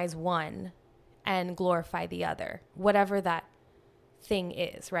demonize one and glorify the other, whatever that thing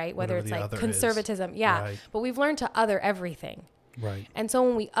is, right? Whether it's like conservatism. Yeah. Right. But we've learned to other everything. Right. And so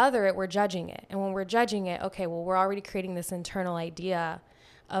when we other it, we're judging it. And when we're judging it, okay, well, we're already creating this internal idea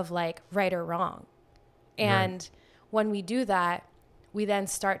of, like, right or wrong. And when we do that, we then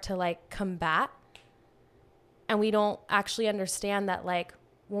start to, like, combat, and we don't actually understand that, like,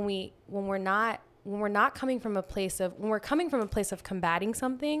 when we're coming from a place of combating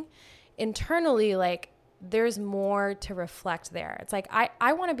something internally, like, there's more to reflect there. It's like,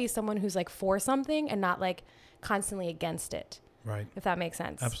 I want to be someone who's, like, for something and not, like, constantly against it. Right. If that makes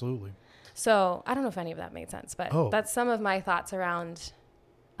sense. Absolutely. So I don't know if any of that made sense, but that's some of my thoughts around,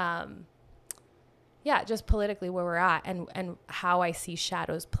 just politically where we're at and how I see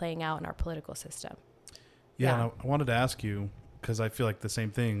shadows playing out in our political system. Yeah. And I wanted to ask you, because I feel like the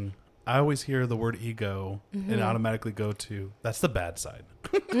same thing. I always hear the word ego and automatically go to, that's the bad side.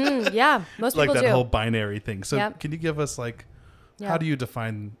 Yeah. Most people do. Like that whole binary thing. So can you give us, like, how do you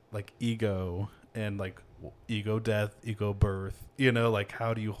define, like, ego and, like, ego death, ego birth? You know, like,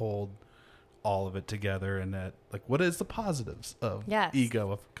 how do you hold all of it together, and that, like, what is the positives of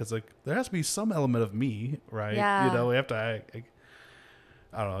ego? Because, like, there has to be some element of me, right? Yeah. You know, we have to,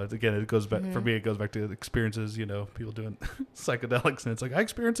 I don't know. Again, it goes back, for me, it goes back to experiences, you know, people doing psychedelics, and it's like, I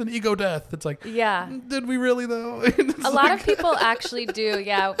experienced an ego death. It's like, did we really though? A lot of people actually do.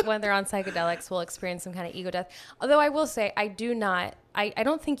 Yeah. When they're on psychedelics, will experience some kind of ego death. Although I will say, I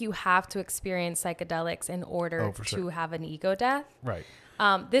don't think you have to experience psychedelics in order to have an ego death. Right.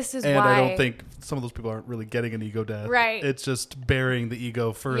 This is why I don't think some of those people aren't really getting an ego death. Right. It's just burying the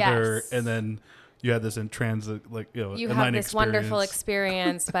ego further, and then you had this in transit, like, you know, you have this wonderful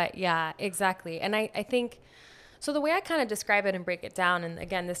experience. But yeah, exactly. And I think, so the way I kind of describe it and break it down, and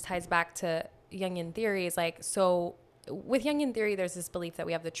again, this ties back to Jungian theory, is like, so with Jungian theory, there's this belief that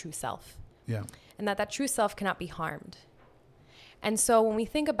we have the true self. Yeah. And that true self cannot be harmed. And so when we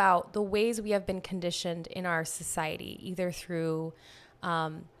think about the ways we have been conditioned in our society, either through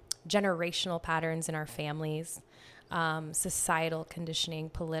generational patterns in our families, societal conditioning,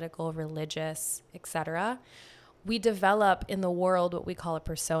 political, religious, etc., we develop in the world what we call a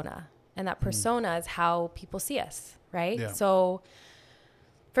persona. And that persona is how people see us, right? Yeah. So,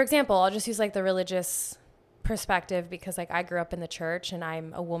 for example, I'll just use, like, the religious perspective, because, like, I grew up in the church, and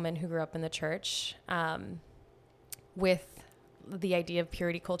I'm a woman who grew up in the church, with the idea of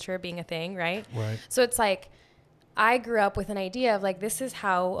purity culture being a thing, right? Right. So it's like, I grew up with an idea of, like, this is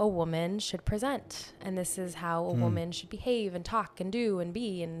how a woman should present, and this is how a woman should behave and talk and do and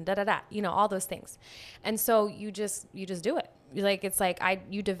be and you know, all those things. And so you just do it. Like, it's like,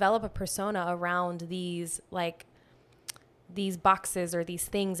 you develop a persona around these, like, these boxes or these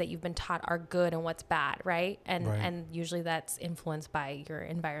things that you've been taught are good and what's bad. Right. And usually that's influenced by your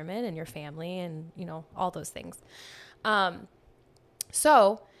environment and your family and, you know, all those things.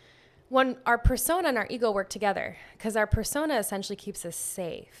 So when our persona and our ego work together, because our persona essentially keeps us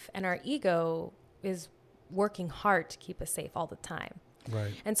safe, and our ego is working hard to keep us safe all the time.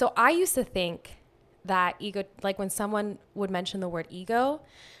 Right. And so I used to think that ego, like, when someone would mention the word ego,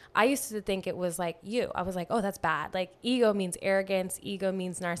 I used to think it was like you. I was like, oh, that's bad. Like, ego means arrogance. Ego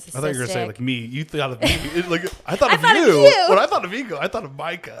means narcissistic. I thought you were going to say, like, me. You thought of me. Like, I thought of you. When I thought of ego, I thought of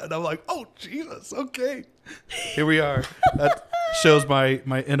Micah. And I'm like, oh, Jesus. Okay. Here we are. That shows my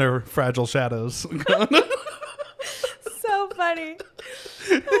inner fragile shadows. So funny.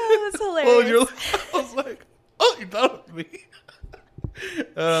 Oh, that's hilarious. I was like, oh, you thought of me.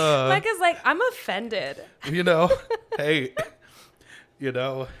 Micah's like, I'm offended. You know, hey. You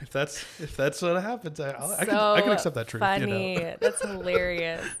know, if that's what happens, I can accept that truth. Funny. You know? That's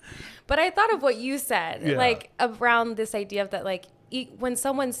hilarious. But I thought of what you said, like, around this idea of that, like, when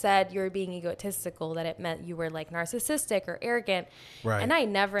someone said you're being egotistical, that it meant you were, like, narcissistic or arrogant. Right. And I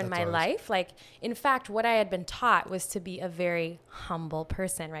never in my life, like, in fact, what I had been taught was to be a very humble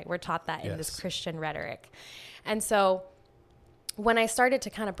person, right? We're taught that in this Christian rhetoric. And so when I started to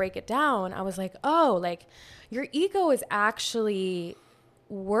kind of break it down, I was like, oh, like, your ego is actually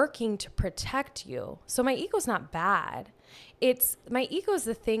working to protect you. So my ego's not bad. my ego is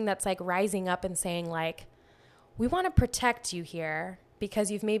the thing that's like rising up and saying like, we want to protect you here because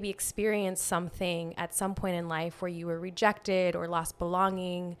you've maybe experienced something at some point in life where you were rejected or lost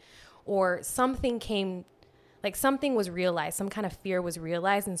belonging, or something came, like something was realized, some kind of fear was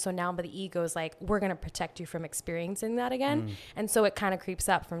realized. And so now the ego is like, we're going to protect you from experiencing that again. And so it kind of creeps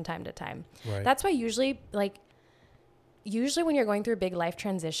up from time to time. Right. That's why usually when you're going through a big life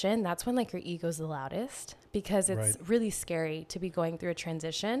transition, that's when like your ego's the loudest, because it's really scary to be going through a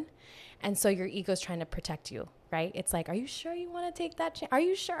transition. And so your ego's trying to protect you, right? It's like, are you sure you want to take that chance? Are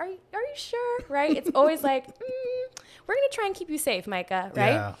you sure? Are you sure? Right? It's always like, we're going to try and keep you safe, Micah,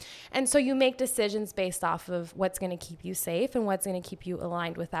 right? Yeah. And so you make decisions based off of what's going to keep you safe and what's going to keep you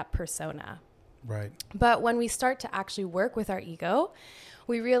aligned with that persona. Right. But when we start to actually work with our ego,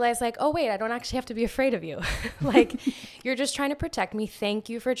 we realize like, oh, wait, I don't actually have to be afraid of you. Like, you're just trying to protect me. Thank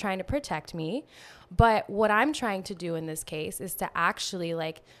you for trying to protect me. But what I'm trying to do in this case is to actually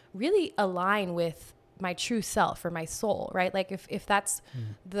like really align with my true self or my soul, right? Like if that's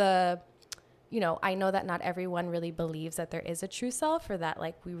I know that not everyone really believes that there is a true self, or that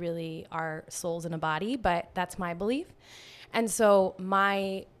like we really are souls in a body, but that's my belief. And so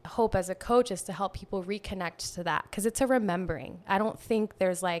my hope as a coach is to help people reconnect to that, because it's a remembering. I don't think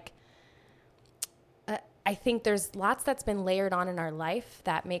there's like, I think there's lots that's been layered on in our life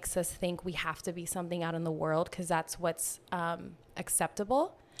that makes us think we have to be something out in the world because that's what's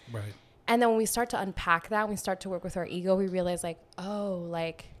acceptable. Right. And then when we start to unpack that, when we start to work with our ego, we realize like, oh,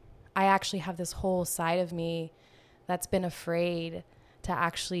 like I actually have this whole side of me that's been afraid to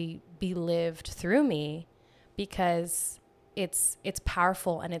actually be lived through me, because it's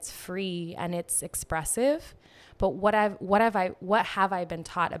powerful and it's free and it's expressive. But what have I been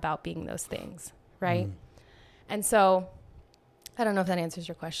taught about being those things, right? And so I don't know if that answers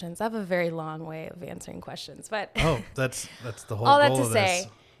your questions. I have a very long way of answering questions, but that's the whole all goal that to of say,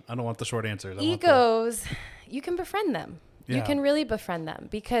 this. I don't want the short answers. Egos, you can befriend them. Yeah. You can really befriend them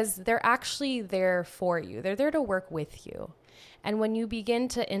because they're actually there for you. They're there to work with you. And when you begin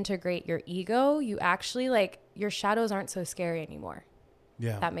to integrate your ego, you actually like your shadows aren't so scary anymore.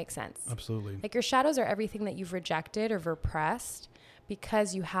 Yeah. That makes sense. Absolutely. Like your shadows are everything that you've rejected or repressed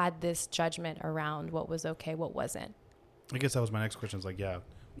because you had this judgment around what was okay, what wasn't. I guess that was my next question. Is like, yeah,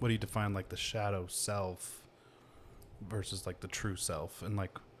 what do you define like the shadow self versus like the true self? And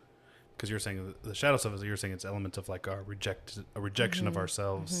like, because you're saying the shadow self is, you're saying it's elements of like a rejection of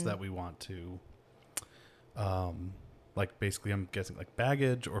ourselves that we want to, like basically I'm guessing like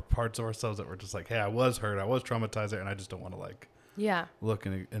baggage or parts of ourselves that were just like, hey, I was hurt, I was traumatized, and I just don't want to like look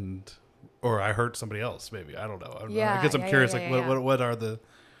and or I hurt somebody else maybe. I don't know. I guess I'm curious what are the,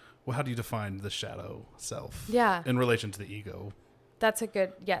 how do you define the shadow self in relation to the ego? That's a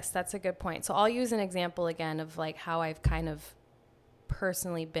good point. So I'll use an example again of like how I've kind of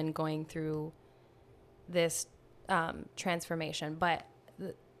personally been going through this transformation. But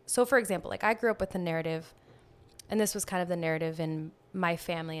so for example, like I grew up with the narrative, and this was kind of the narrative in my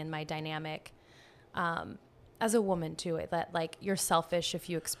family and my dynamic as a woman too, that like you're selfish if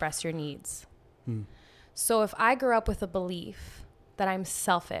you express your needs. So if I grew up with a belief that I'm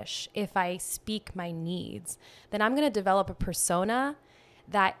selfish if I speak my needs, then I'm going to develop a persona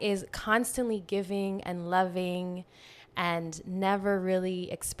that is constantly giving and loving and never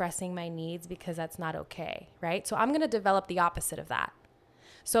really expressing my needs because that's not okay, right? So I'm going to develop the opposite of that.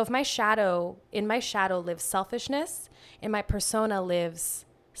 So if in my shadow lives selfishness, in my persona lives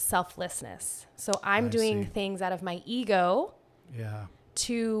selflessness. So I'm doing things out of my ego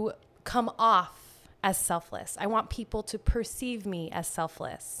to come off as selfless. I want people to perceive me as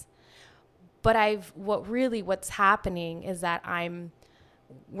selfless. But what's happening is that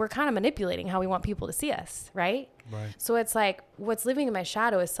we're kind of manipulating how we want people to see us, right? Right. So it's like what's living in my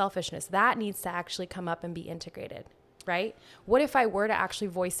shadow is selfishness. That needs to actually come up and be integrated, right? What if I were to actually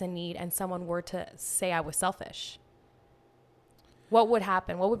voice a need and someone were to say I was selfish? What would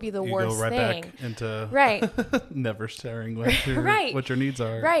happen? What would be the worst thing? You go right back into never sharing what your needs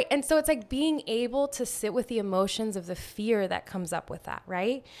are. Right. And so it's like being able to sit with the emotions of the fear that comes up with that,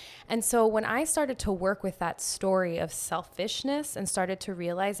 right? And so when I started to work with that story of selfishness and started to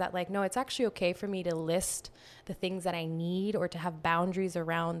realize that like, no, it's actually okay for me to list the things that I need or to have boundaries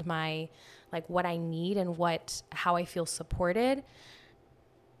around my, like what I need and how I feel supported.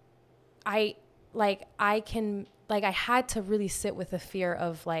 I had to really sit with the fear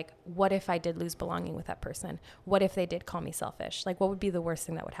of like, what if I did lose belonging with that person? What if they did call me selfish? Like, what would be the worst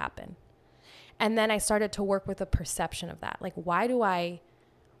thing that would happen? And then I started to work with the perception of that. Like, why do I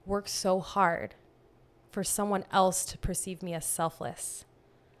work so hard for someone else to perceive me as selfless?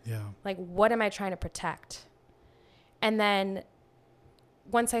 Yeah. Like, what am I trying to protect? And then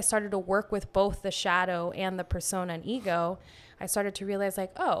once I started to work with both the shadow and the persona and ego, I started to realize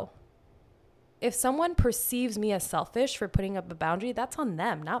like, oh, if someone perceives me as selfish for putting up a boundary, that's on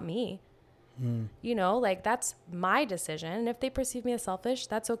them, not me. You know, like that's my decision. And if they perceive me as selfish,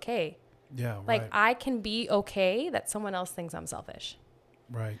 that's okay. Yeah. Like I can be okay that someone else thinks I'm selfish.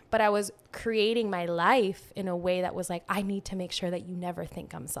 Right. But I was creating my life in a way that was like, I need to make sure that you never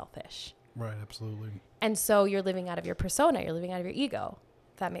think I'm selfish. Right. Absolutely. And so you're living out of your persona. You're living out of your ego.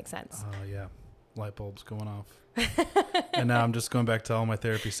 If that makes sense. Yeah. Light bulbs going off. And now I'm just going back to all my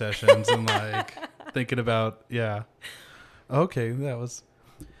therapy sessions and like thinking about, okay, that was,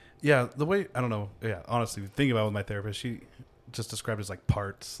 the way, I don't know. Yeah. Honestly, thinking about it with my therapist, she just described it as like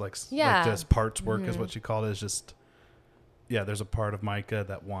parts, like just parts work is what she called it. Is just, there's a part of Micah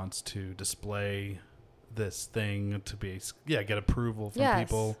that wants to display this thing to be, get approval from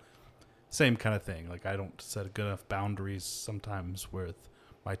people. Same kind of thing. Like I don't set good enough boundaries sometimes with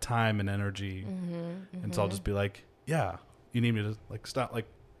my time and energy. And so I'll just be like, you need me to like stop. Like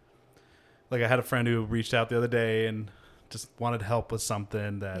I had a friend who reached out the other day and just wanted help with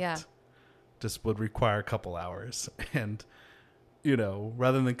something that just would require a couple hours. And, you know,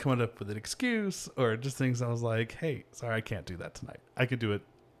 rather than coming up with an excuse or just things, I was like, hey, sorry, I can't do that tonight. I could do it,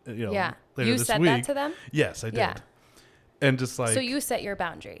 later you this week. You said that to them? Yes, I did. Yeah. And just like, so you set your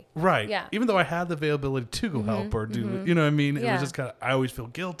boundary. Right. Yeah. Even though I had the availability to go help or do, you know what I mean? It was just kind of, I always feel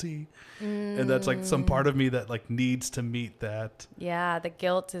guilty. And that's like some part of me that like needs to meet that. Yeah. The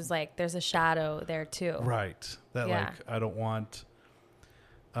guilt is like, there's a shadow there too. Right. That like, I don't want,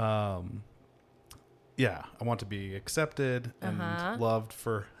 I want to be accepted and loved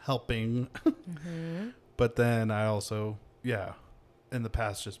for helping. But then I also, in the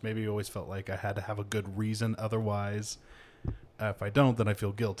past, just maybe always felt like I had to have a good reason. Otherwise, if I don't, then I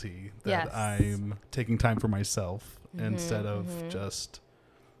feel guilty that I'm taking time for myself instead of just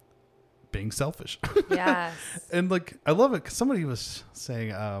being selfish. Yes. And like, I love it because somebody was saying,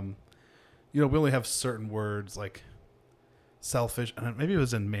 we only have certain words like selfish, and maybe it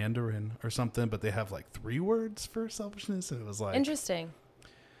was in Mandarin or something, but they have like 3 words for selfishness. And it was like, interesting.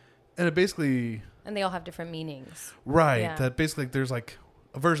 And it basically, and they all have different meanings. Right. Yeah. That basically there's like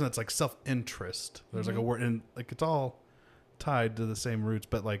a version that's like self-interest. There's like a word, and like it's all tied to the same roots,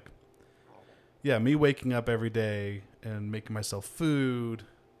 but like, me waking up every day and making myself food,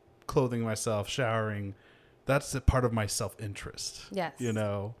 clothing myself, showering, that's a part of my self-interest. Yes. You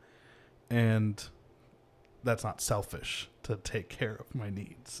know, and that's not selfish to take care of my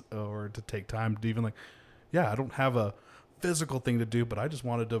needs or to take time to even like, I don't have a physical thing to do, but I just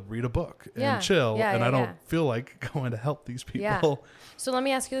wanted to read a book and chill, and I don't feel like going to help these people. Yeah. So let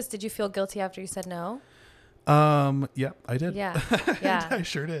me ask you this: did you feel guilty after you said no? Yeah, I did. Yeah, I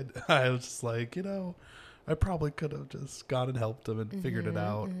sure did. I was just like, I probably could have just gone and helped them and figured it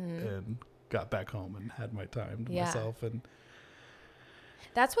out and got back home and had my time to myself. And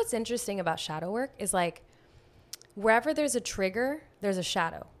that's what's interesting about shadow work is like wherever there's a trigger, there's a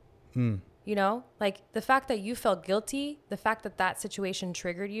shadow. You know, like the fact that you felt guilty, the fact that that situation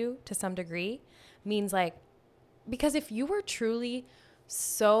triggered you to some degree means like, because if you were truly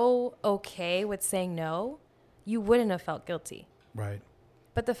so okay with saying no, you wouldn't have felt guilty. Right.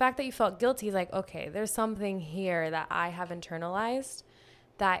 But the fact that you felt guilty is like, okay, there's something here that I have internalized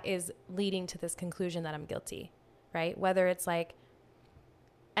that is leading to this conclusion that I'm guilty, right? Whether it's like,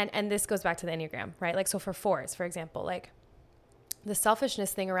 and this goes back to the Enneagram, right? Like, so for 4s, for example, like the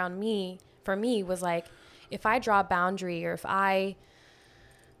selfishness thing around me, for me was like, if I draw a boundary or if I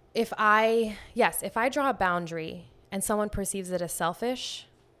draw a boundary and someone perceives it as selfish,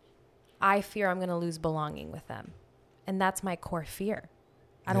 I fear I'm going to lose belonging with them. And that's my core fear.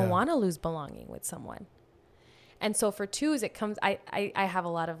 I don't want to lose belonging with someone. And so for 2s, it comes, I have a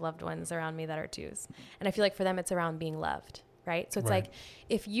lot of loved ones around me that are 2s. And I feel like for them, it's around being loved, right? So it's like,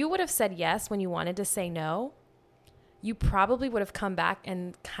 if you would have said yes when you wanted to say no, you probably would have come back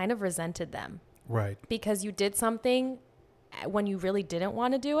and kind of resented them. Right. Because you did something when you really didn't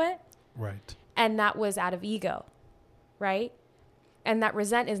want to do it. Right. And that was out of ego, right? And that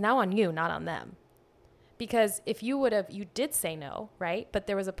resent is now on you, not on them. Because if you did say no, right? But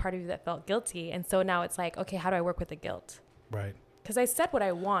there was a part of you that felt guilty. And so now it's like, okay, how do I work with the guilt? Right. Because I said what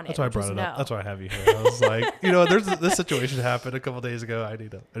I wanted. That's why I brought it up. That's why I have you here. I was like, there's this situation happened a couple of days ago. I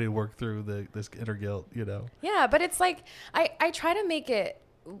need to work through this inner guilt, Yeah, but it's like, I try to make it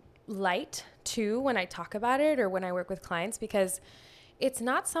light too when I talk about it or when I work with clients, because it's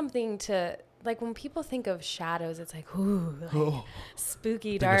not something to, like when people think of shadows, it's like, ooh, like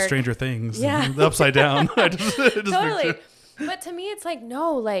spooky, dark. Stranger Things. Yeah. The upside down. Totally. But to me, it's like,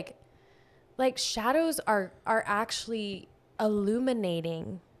 no, like like shadows are actually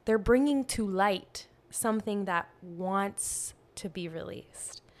illuminating. They're bringing to light something that wants to be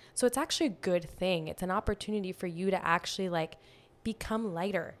released. So it's actually a good thing. It's an opportunity for you to actually like become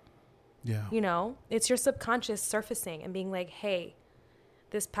lighter. Yeah. You know, it's your subconscious surfacing and being like, hey,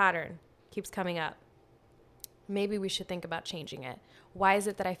 this pattern keeps coming up. Maybe we should think about changing it. Why is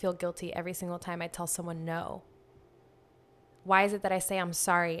it that I feel guilty every single time I tell someone no? Why is it that I say I'm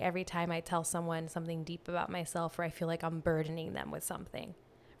sorry every time I tell someone something deep about myself, or I feel like I'm burdening them with something,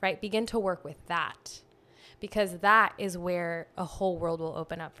 right? Begin to work with that, because that is where a whole world will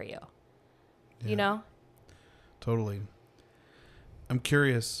open up for you. Yeah. You know? Totally. I'm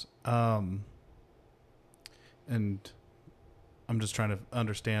curious, and I'm just trying to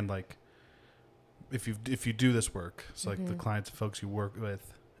understand, like, if you do this work, so like the clients and folks you work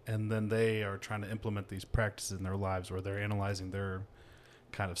with, and then they are trying to implement these practices in their lives where they're analyzing their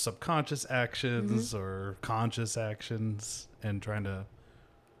kind of subconscious actions or conscious actions and trying to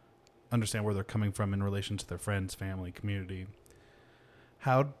understand where they're coming from in relation to their friends, family, community.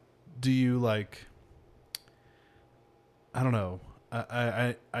 How do you, like, I don't know,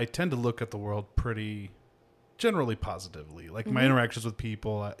 I tend to look at the world pretty generally positively. Like my interactions with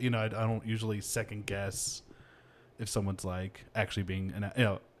people, I don't usually second guess if someone's like actually being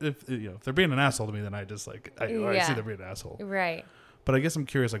if they're being an asshole to me, then I just like I see they're being an asshole. Right. But I guess I'm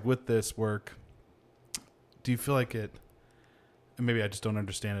curious, like with this work, do you feel like it, and maybe I just don't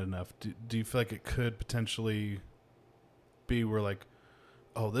understand it enough, do you feel like it could potentially be where like,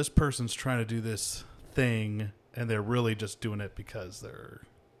 oh, this person's trying to do this thing and they're really just doing it because they're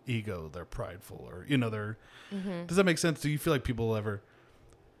ego, they're prideful, or they're does that make sense? Do you feel like people ever,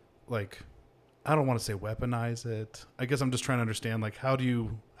 like, I don't want to say weaponize it, I guess I'm just trying to understand, like, how do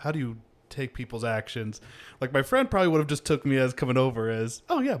you take people's actions? Like my friend probably would have just took me as coming over as,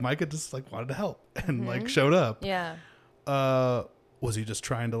 oh yeah, Micah just like wanted to help and like showed up. Yeah. Was he just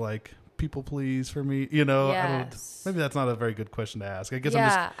trying to like people please for me? Yes. Maybe that's not a very good question to ask. I guess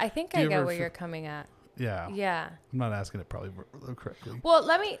I think I get where you're coming at. Yeah. I'm not asking it probably correctly. Well,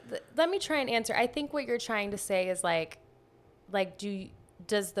 let me try and answer. I think what you're trying to say is like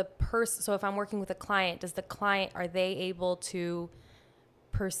does the person, so if I'm working with a client, are they able to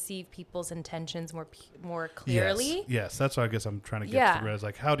perceive people's intentions more clearly? Yes. That's what I guess I'm trying to get to.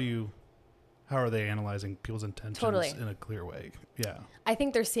 Like, how are they analyzing people's intentions in a clear way? Yeah. I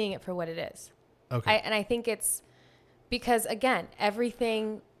think they're seeing it for what it is. Okay. And I think it's because, again,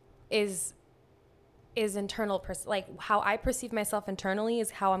 everything is internal. Like how I perceive myself internally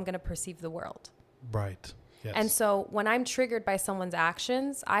is how I'm going to perceive the world. Right. Yes. And so when I'm triggered by someone's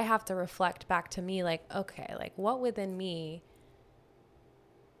actions, I have to reflect back to me like, okay, like what within me,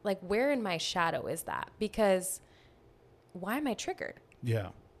 like where in my shadow is that? Because why am I triggered? Yeah.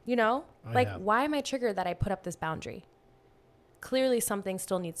 Why am I triggered that I put up this boundary? Clearly something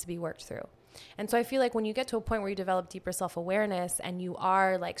still needs to be worked through. And so I feel like when you get to a point where you develop deeper self-awareness and you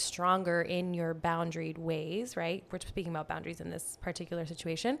are like stronger in your boundaried ways, right? We're speaking about boundaries in this particular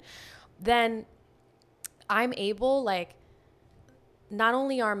situation. Then I'm able, like, not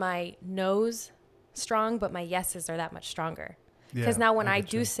only are my no's strong, but my yeses are that much stronger. Because now when I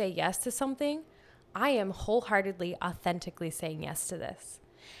do say yes to something, I am wholeheartedly, authentically saying yes to this.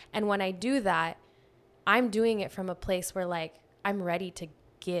 And when I do that, I'm doing it from a place where like I'm ready to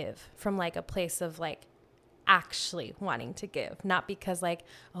give, from like a place of like actually wanting to give, not because like,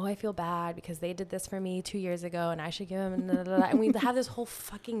 oh, I feel bad because they did this for me 2 years ago and I should give them, and we have this whole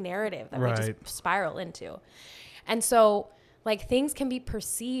fucking narrative that we just spiral into. And so like things can be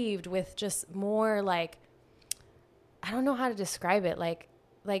perceived with just more like, I don't know how to describe it, like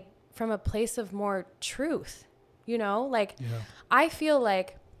from a place of more truth, I feel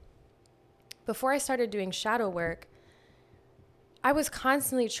like before I started doing shadow work, I was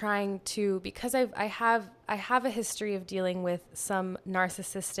constantly trying to, because I have a history of dealing with some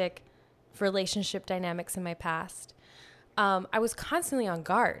narcissistic relationship dynamics in my past. I was constantly on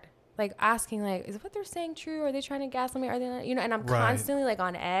guard, like asking, like, is what they're saying true? Are they trying to gaslight me? Are they not? And I'm constantly like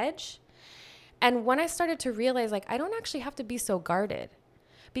on edge. And when I started to realize, like, I don't actually have to be so guarded,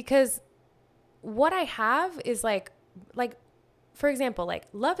 because what I have is like, for example, like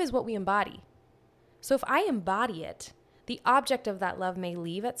love is what we embody. So if I embody it, the object of that love may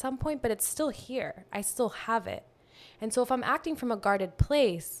leave at some point, but it's still here. I still have it. And so if I'm acting from a guarded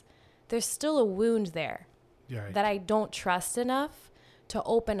place, there's still a wound there that I don't trust enough to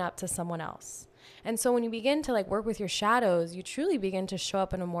open up to someone else. And so when you begin to like work with your shadows, you truly begin to show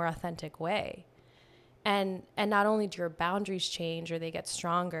up in a more authentic way. And not only do your boundaries change or they get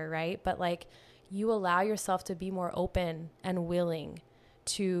stronger, right? But like you allow yourself to be more open and willing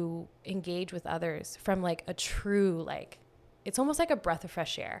to engage with others from like a true, like, it's almost like a breath of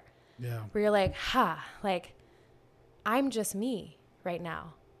fresh air. Yeah. Where you're like, like, I'm just me right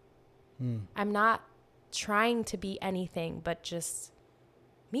now. I'm not trying to be anything but just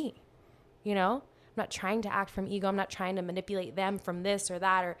me, you know? I'm not trying to act from ego. I'm not trying to manipulate them from this or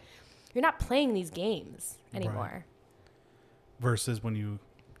that, or you're not playing these games anymore. Right. Versus when you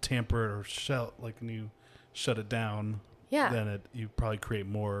tamper it or when you shut it down, then you probably create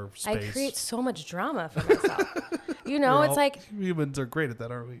more space. I create so much drama for myself. You know, it's like humans are great at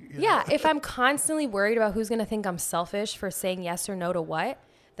that, aren't we? Yeah. If I'm constantly worried about who's going to think I'm selfish for saying yes or no to what,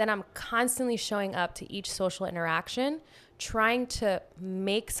 then I'm constantly showing up to each social interaction, trying to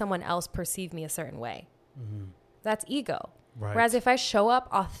make someone else perceive me a certain way. That's ego. Right. Whereas if I show up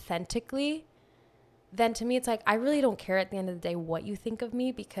authentically, then to me, it's like, I really don't care at the end of the day what you think of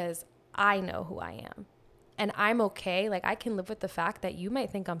me, because I know who I am. And I'm okay. Like, I can live with the fact that you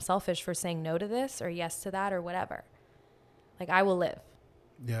might think I'm selfish for saying no to this or yes to that or whatever. Like, I will live.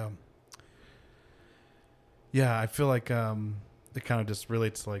 Yeah. Yeah, I feel like it kind of just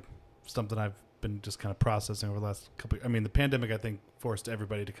relates to like something I've been just kind of processing over the last couple. I mean, the pandemic, I think, forced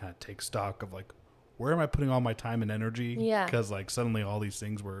everybody to kind of take stock of like, where am I putting all my time and energy? Yeah. Because like suddenly all these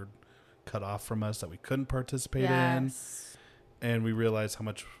things were cut off from us that we couldn't participate in. And we realized how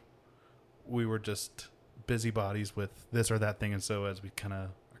much we were just busybodies with this or that thing. And so as we kind of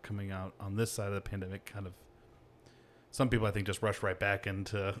are coming out on this side of the pandemic, kind of some people I think just rushed right back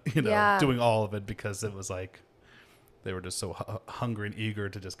into, doing all of it because it was like they were just so hungry and eager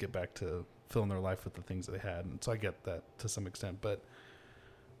to just get back to filling their life with the things they had. And so I get that to some extent, but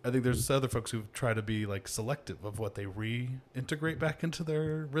I think there's other folks who try to be like selective of what they reintegrate back into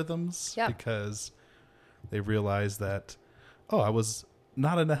their rhythms because they realize that, I was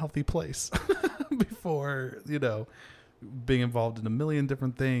not in a healthy place before, being involved in a million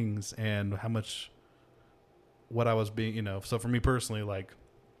different things and how much what I was being, so for me personally, like,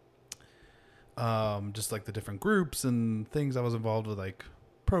 just like the different groups and things I was involved with, like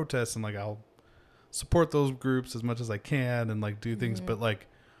protests, and like I'll support those groups as much as I can and like do things, but like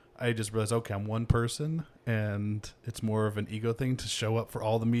I just realized, okay, I'm one person and it's more of an ego thing to show up for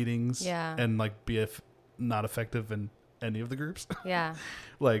all the meetings and like be not effective in any of the groups. Yeah.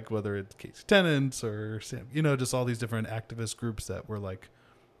 Like whether it's Casey Tenants or Sam, just all these different activist groups that were like,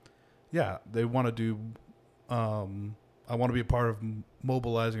 they want to do, I want to be a part of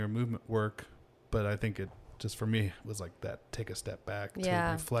mobilizing or movement work, but I think it just for me was like that, take a step back to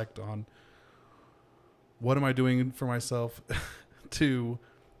reflect on what am I doing for myself to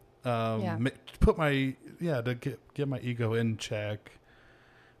put my to get my ego in check.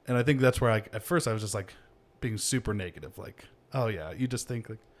 And I think that's where at first I was just like being super negative, like, oh yeah, you just think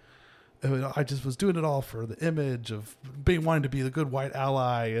like I just was doing it all for the image of wanting to be the good white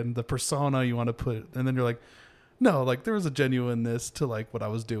ally and the persona you want to put, and then you're like, no, like there was a genuineness to like what I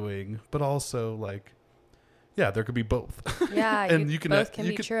was doing, but also like, there could be both. Yeah, and both can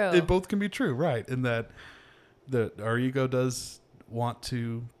be true. It both can be true, right? And that our ego does want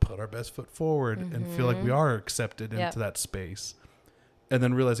to put our best foot forward and feel like we are accepted into that space, and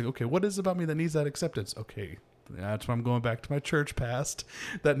then realizing, okay, what is it about me that needs that acceptance? Okay, that's why I'm going back to my church past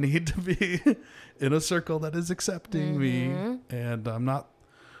that need to be in a circle that is accepting me, and I'm not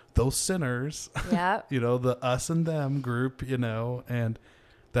those sinners. Yeah. The us and them group, and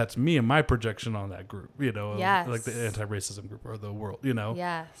that's me and my projection on that group, like the anti-racism group or the world,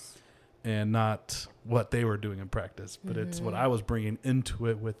 Yes. And not what they were doing in practice, but it's what I was bringing into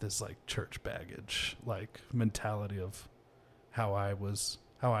it with this like church baggage, like mentality of how I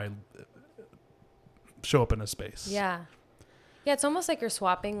show up in a space. Yeah. Yeah. It's almost like you're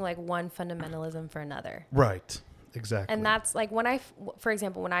swapping like one fundamentalism for another. Right. Exactly. And that's like for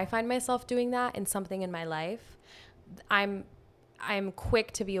example, when I find myself doing that in something in my life, I'm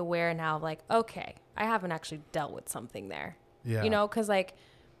quick to be aware now, like, okay, I haven't actually dealt with something there. Yeah. Cause like,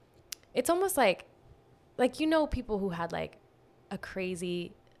 it's almost like people who had like a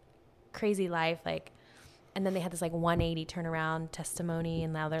crazy, crazy life, like, and then they had this like 180 turnaround testimony,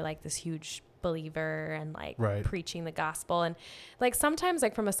 and now they're like this huge believer and like preaching the gospel. And like sometimes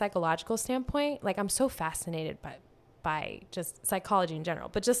like from a psychological standpoint, like I'm so fascinated by just psychology in general,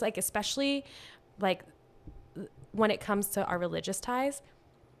 but just like especially like when it comes to our religious ties,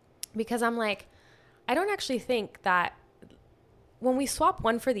 because I'm like, I don't actually think that when we swap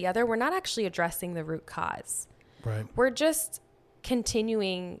one for the other, we're not actually addressing the root cause. Right. We're just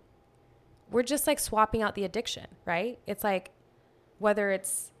like swapping out the addiction, right? It's like whether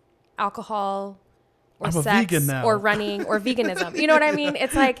it's alcohol or sex or running or veganism. You know what I mean?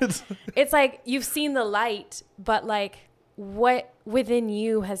 It's like you've seen the light, but like what within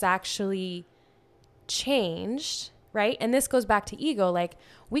you has actually changed, right? And this goes back to ego. Like,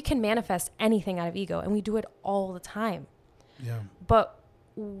 we can manifest anything out of ego, and we do it all the time. Yeah. But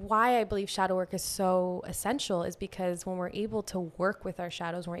why I believe shadow work is so essential is because when we're able to work with our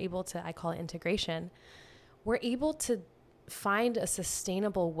shadows, when we're able to, I call it integration, we're able to find a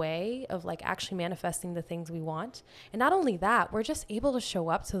sustainable way of like actually manifesting the things we want. And not only that, we're just able to show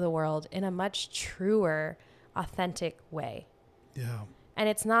up to the world in a much truer, authentic way. Yeah. And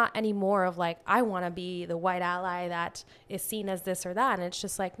it's not anymore of like, I want to be the white ally that is seen as this or that. And it's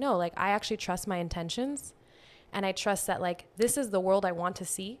just like, no, like I actually trust my intentions, and I trust that like, this is the world I want to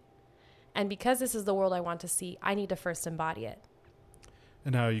see. And because this is the world I want to see, I need to first embody it.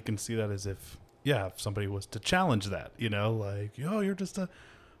 And how you can see that as if somebody was to challenge that, like, you're just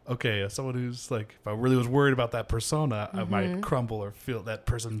someone who's like, if I really was worried about that persona, I might crumble or feel that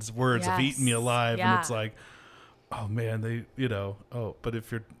person's words have eaten me alive. Yeah. And it's like, oh man, but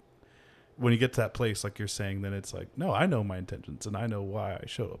when you get to that place, like you're saying, then it's like, no, I know my intentions and I know why I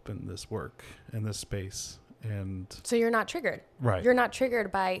show up in this work, in this space. And so you're not triggered, right? You're not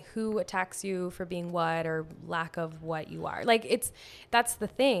triggered by who attacks you for being what or lack of what you are. Like that's the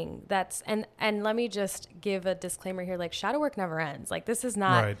thing. And let me just give a disclaimer here. Like, shadow work never ends. Like, this is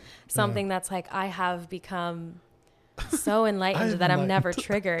not something that's like, I have become so enlightened that I'm never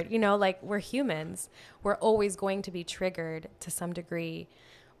triggered. Like, we're humans. We're always going to be triggered to some degree.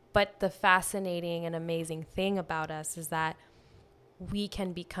 But the fascinating and amazing thing about us is that we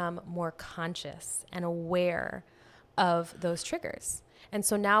can become more conscious and aware of those triggers. And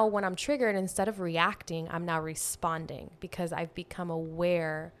so now when I'm triggered, instead of reacting, I'm now responding because I've become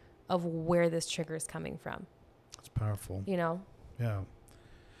aware of where this trigger is coming from. It's powerful. Yeah.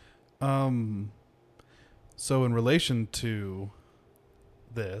 So in relation to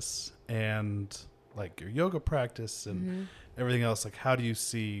this and like your yoga practice and everything else, like, how do you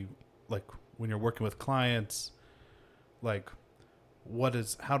see, like, when you're working with clients, like,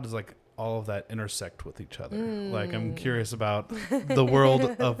 how does like all of that intersect with each other? Like, I'm curious about the world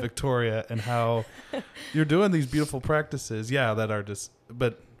of Victoria and how you're doing these beautiful practices. Yeah. That are just,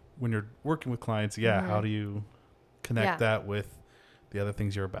 but when you're working with clients, how do you connect that with the other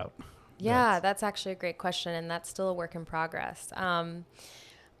things you're about? Yeah, that's actually a great question. And that's still a work in progress. I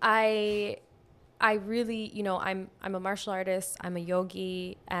really, I'm a martial artist, I'm a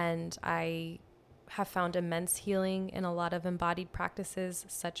yogi, and I have found immense healing in a lot of embodied practices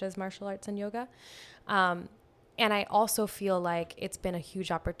such as martial arts and yoga. And I also feel like it's been a huge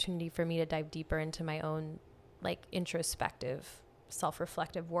opportunity for me to dive deeper into my own like introspective,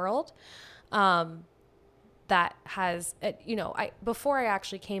 self-reflective world. That has, before I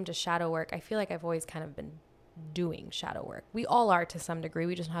actually came to shadow work, I feel like I've always kind of been doing shadow work. We all are to some degree.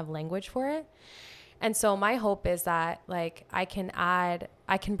 We just don't have language for it. And so my hope is that like I can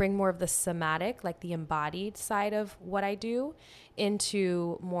bring more of the somatic, like the embodied side of what I do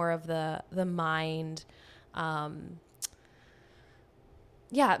into more of the mind, more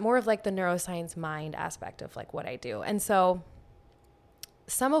of like the neuroscience mind aspect of like what I do. And so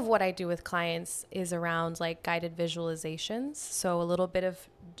some of what I do with clients is around like guided visualizations. So a little bit of,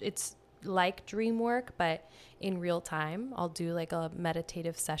 it's like dream work, but in real time. I'll do like a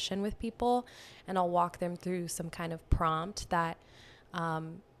meditative session with people, and I'll walk them through some kind of prompt that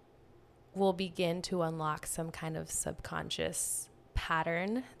will begin to unlock some kind of subconscious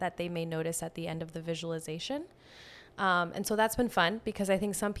pattern that they may notice at the end of the visualization. And so that's been fun because I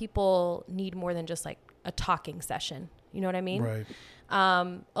think some people need more than just like a talking session. You know what I mean? Right.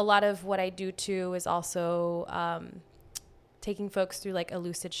 A lot of what I do too is also taking folks through like a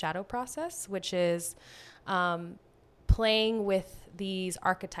lucid shadow process, which is playing with these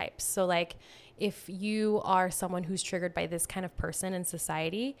archetypes. So like if you are someone who's triggered by this kind of person in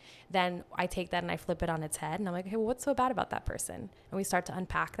society, then I take that and I flip it on its head and I'm like, hey, well, what's so bad about that person? And we start to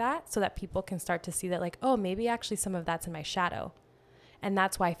unpack that so that people can start to see that like, oh, maybe actually some of that's in my shadow. And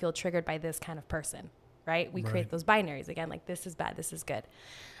that's why I feel triggered by this kind of person, right? We create those binaries again, like this is bad, this is good.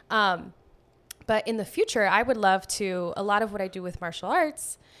 But in the future, I would love to, a lot of what I do with martial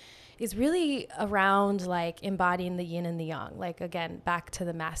arts is really around like embodying the yin and the yang. Like again, back to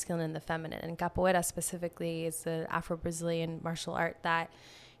the masculine and the feminine. And capoeira specifically is the Afro-Brazilian martial art that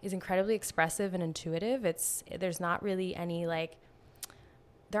is incredibly expressive and intuitive. There's not really any like,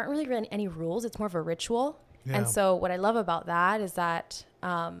 there aren't really any rules. It's more of a ritual. Yeah. And so what I love about that is that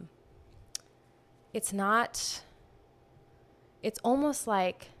it's almost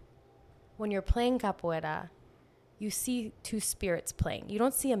like when you're playing capoeira, you see two spirits playing. You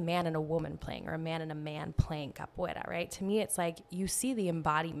don't see a man and a woman playing or a man and a man playing capoeira, right? To me, it's like you see the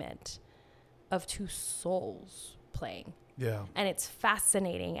embodiment of two souls playing. Yeah. And it's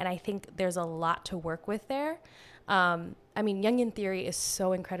fascinating. And I think there's a lot to work with there. I mean, Jungian theory is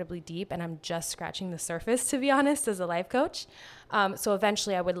so incredibly deep, and I'm just scratching the surface, to be honest, as a life coach. So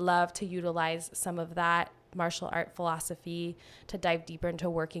eventually I would love to utilize some of that martial art philosophy to dive deeper into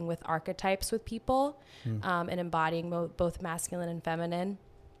working with archetypes with people, and embodying both masculine and feminine.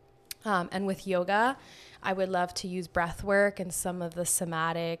 And with yoga, I would love to use breath work and some of the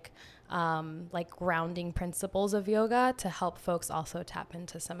somatic, like grounding principles of yoga to help folks also tap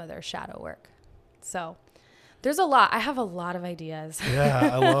into some of their shadow work. So there's a lot. I have a lot of ideas.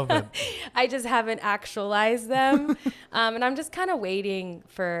 Yeah, I love it. I just haven't actualized them. And I'm just kind of waiting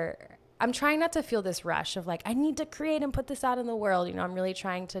I'm trying not to feel this rush of like, I need to create and put this out in the world. You know, I'm really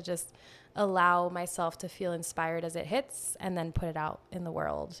trying to just allow myself to feel inspired as it hits and then put it out in the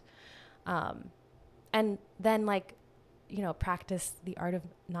world. And then like, you know, practice the art of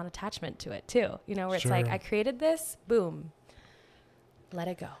non-attachment to it too, you know, where it's like, I created this, boom, let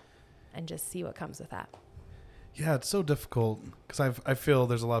it go and just see what comes with that. Yeah, it's so difficult because I feel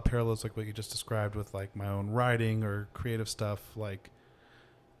there's a lot of parallels like what you just described with like my own writing or creative stuff. Like,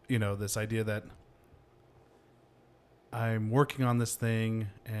 you know, this idea that I'm working on this thing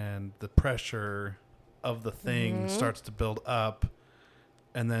and the pressure of the thing starts to build up,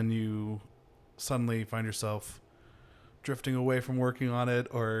 and then you suddenly find yourself drifting away from working on it,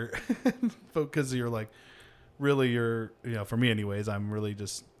 or because you're like, really, you know, for me anyways, I'm really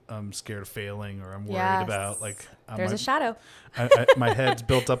just scared of failing, or I'm worried about like there's a shadow. My head's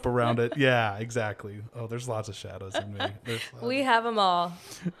built up around it. Yeah, exactly. Oh, there's lots of shadows in me. We have them all.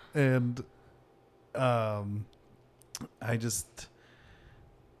 And I just,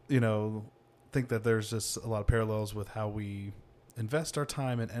 you know, think that there's just a lot of parallels with how we invest our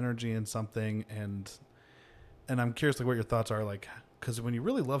time and energy in something, and I'm curious like what your thoughts are, like, because when you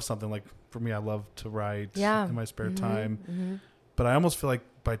really love something, like for me, I love to write in my spare time, but I almost feel like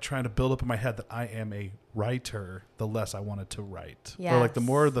by trying to build up in my head that I am a writer, the less I wanted to write. Or like the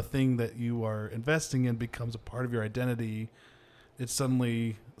more the thing that you are investing in becomes a part of your identity, it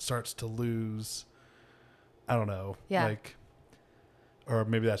suddenly starts to lose, I don't know, like, or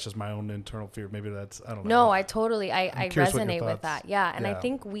maybe that's just my own internal fear. Maybe that's, I don't know. No, I totally, I resonate with that. Yeah. And I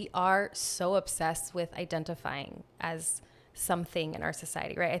think we are so obsessed with identifying as something in our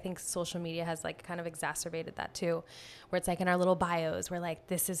society, right? I think social media has like kind of exacerbated that too, where it's like in our little bios, we're like,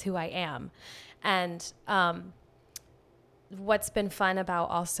 this is who I am. And what's been fun about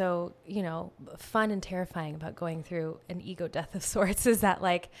also, you know, fun and terrifying about going through an ego death of sorts is that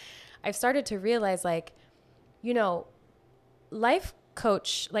like, I've started to realize like, you know, life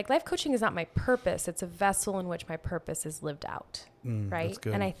coaching is not my purpose. It's a vessel in which my purpose is lived out. Right. That's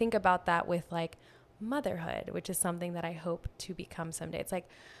good. And I think about that with like motherhood, which is something that I hope to become someday. It's like,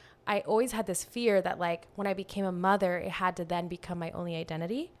 I always had this fear that like when I became a mother, it had to then become my only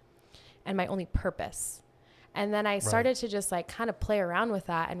identity and my only purpose. And then I started to just like kind of play around with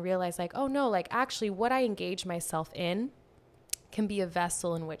that and realize like, oh no, like actually what I engage myself in can be a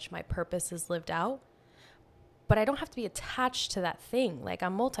vessel in which my purpose is lived out. But I don't have to be attached to that thing. Like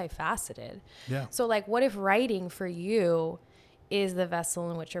I'm multifaceted. Yeah. So like, what if writing for you is the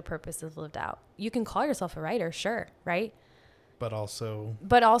vessel in which your purpose is lived out? You can call yourself a writer, sure, right? But also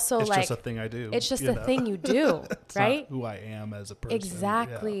it's like, just a thing I do. It's just a thing you do, it's right? Not who I am as a person.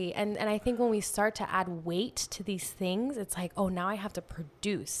 Exactly. Yeah. And I think when we start to add weight to these things, it's like, oh, now I have to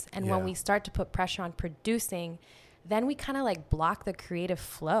produce. And when we start to put pressure on producing, then we kind of like block the creative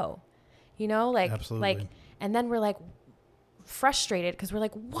flow, you know, like, absolutely. Like, and then we're like frustrated because we're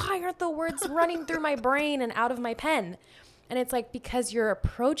like, why aren't the words running through my brain and out of my pen? And it's like, because you're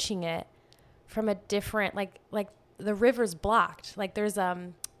approaching it from a different, like the river's blocked. Like there's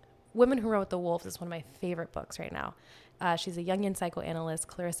Women Who Wrote the Wolves is one of my favorite books right now. She's a Jungian psychoanalyst,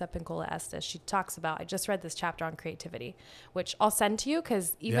 Clarissa Pinkola Estes. She talks about, I just read this chapter on creativity, which I'll send to you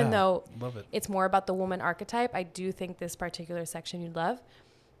because even though it's more about the woman archetype, I do think this particular section you'd love.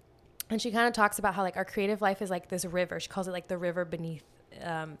 And she kind of talks about how like our creative life is like this river. She calls it like the river beneath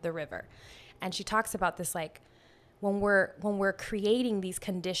the river. And she talks about this like, when we're creating these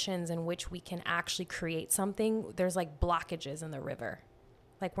conditions in which we can actually create something, there's like blockages in the river.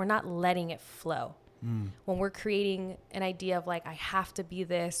 Like we're not letting it flow. When we're creating an idea of like, I have to be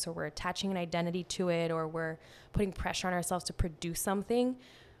this, or we're attaching an identity to it, or we're putting pressure on ourselves to produce something,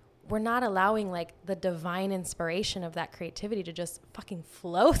 we're not allowing like the divine inspiration of that creativity to just fucking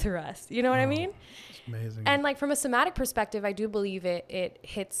flow through us. You know what I mean? It's amazing. And like from a somatic perspective, I do believe it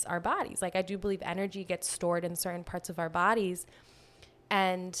hits our bodies. Like I do believe energy gets stored in certain parts of our bodies.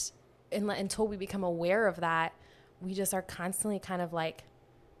 And until we become aware of that, we just are constantly kind of like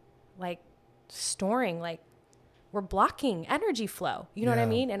storing like we're blocking energy flow, you know what I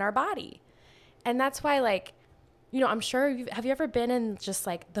mean, in our body. And that's why, like, you know, I'm sure have you ever been in just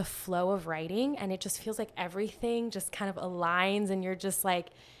like the flow of writing and it just feels like everything just kind of aligns and you're just like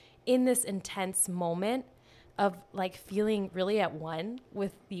in this intense moment of like feeling really at one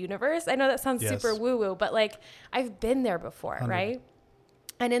with the universe. I know that sounds super woo woo, but like I've been there before, 100. right?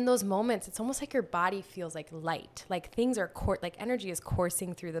 And in those moments, it's almost like your body feels like light, like things are like energy is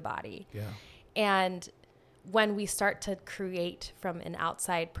coursing through the body. Yeah. And when we start to create from an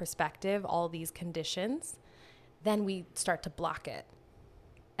outside perspective, all these conditions, then we start to block it.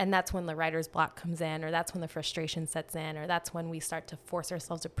 And that's when the writer's block comes in, or that's when the frustration sets in, or that's when we start to force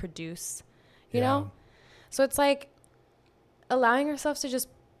ourselves to produce, you know? So it's like allowing ourselves to just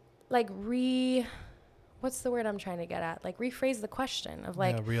like what's the word I'm trying to get at? Like rephrase the question of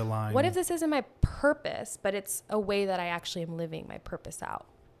like, realign. What if this isn't my purpose, but it's a way that I actually am living my purpose out?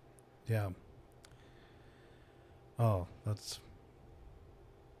 Yeah. Oh, that's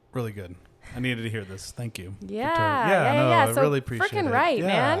really good. I needed to hear this. Thank you. Yeah. I really appreciate it. Freaking right,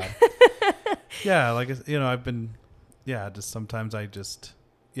 man. Yeah, like, you know, I've been, just sometimes I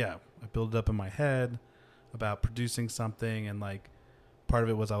build it up in my head about producing something, and like part of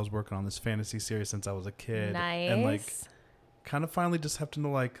it was I was working on this fantasy series since I was a kid. Nice. And like kind of finally just have to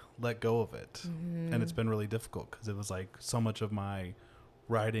like let go of it. And it's been really difficult because it was like so much of my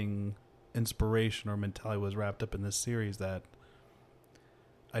writing inspiration or mentality was wrapped up in this series that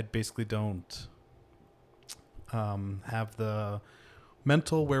I basically don't have the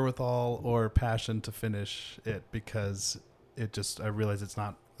mental wherewithal or passion to finish it, because I realize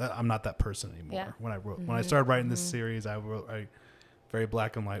I'm not that person anymore. Yeah. When I started writing this series, I wrote a very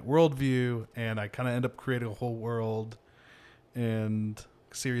black and white worldview, and I kind of end up creating a whole world and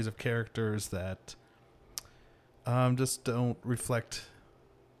series of characters that just don't reflect.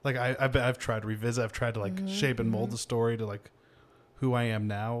 Like I've tried to revisit, I've tried to like shape and mold the story to like who I am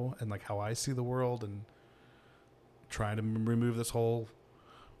now and like how I see the world, and trying to remove this whole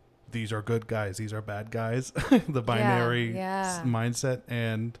these are good guys, these are bad guys, the binary mindset.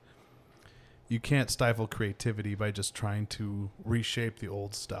 And you can't stifle creativity by just trying to reshape the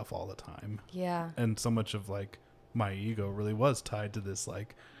old stuff all the time. Yeah. And so much of like my ego really was tied to this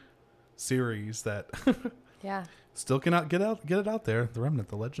like series that still cannot get it out there. The Remnant,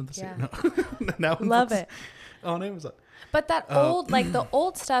 the Legend of the Series. No. Now love it on Amazon. But that old, like the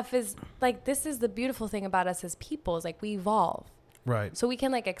old stuff is like, this is the beautiful thing about us as people, is like we evolve. Right. So we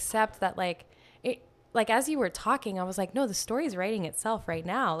can like accept that, like it, like as you were talking, I was like, no, the story is writing itself right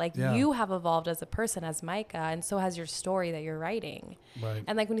now. Like you have evolved as a person, as Micah, and so has your story that you're writing. Right.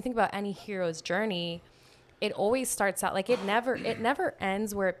 And like when you think about any hero's journey, it always starts out like it never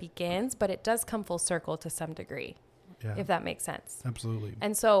ends where it begins, but it does come full circle to some degree. Yeah. If that makes sense. Absolutely.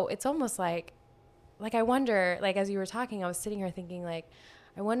 And so it's almost like I wonder, like as you were talking, I was sitting here thinking like,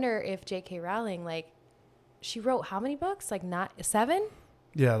 I wonder if J.K. Rowling, like she wrote how many books? Like not 7?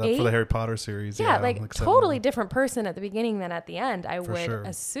 Yeah, for the Harry Potter series. Yeah, like totally different person at the beginning than at the end, I would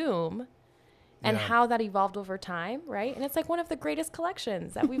assume. And how that evolved over time, right? And it's like one of the greatest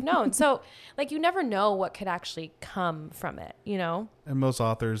collections that we've known. So like you never know what could actually come from it, you know? And most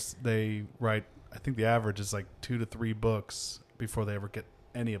authors, they write, I think the average is like 2 to 3 books before they ever get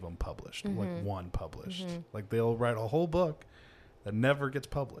any of them published, like one published. Like they'll write a whole book that never gets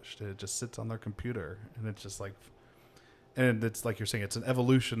published. It just sits on their computer, and it's just like, and it's like you're saying, it's an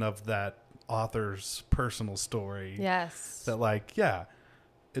evolution of that author's personal story. Yes. That like,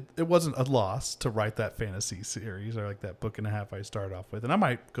 it wasn't a loss to write that fantasy series or like that book and a half I started off with. And I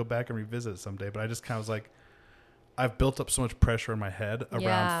might go back and revisit it someday, but I just kind of was like, I've built up so much pressure in my head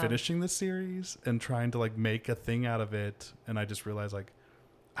around finishing this series and trying to like make a thing out of it. And I just realized like,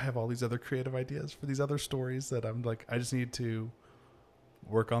 I have all these other creative ideas for these other stories that I'm like, I just need to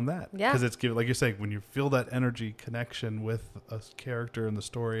work on that. Yeah. Because it's given, like you're saying, when you feel that energy connection with a character in the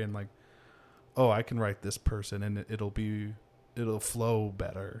story and like, oh, I can write this person and it'll flow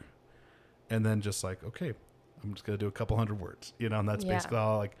better. And then just like, okay, I'm just going to do a couple hundred words, you know, and that's basically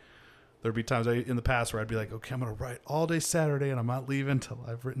all. Like there'd be times in the past where I'd be like, okay, I'm going to write all day Saturday and I'm not leaving until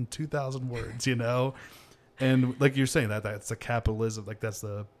I've written 2,000 words, you know? And like you're saying, that's the capitalism. Like that's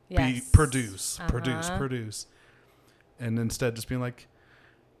the produce. And instead just being like,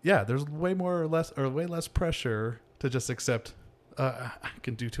 yeah, there's way less pressure to just accept, I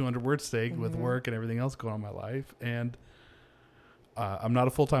can do 200 words today with work and everything else going on in my life. And I'm not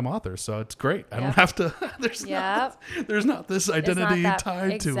a full-time author, so it's great. I don't have to, there's not this identity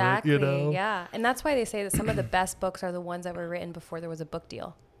tied to it, you know? Yeah. And that's why they say that some of the best books are the ones that were written before there was a book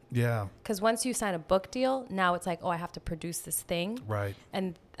deal. Yeah. Because once you sign a book deal, now it's like, oh, I have to produce this thing. Right.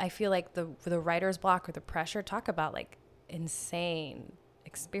 And I feel like the writer's block or the pressure, talk about like insane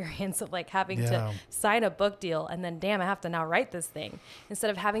experience of like having to sign a book deal and then damn, I have to now write this thing instead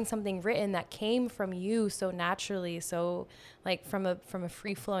of having something written that came from you so naturally, so like from a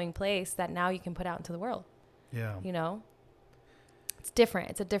free flowing place that now you can put out into the world. Yeah. You know, it's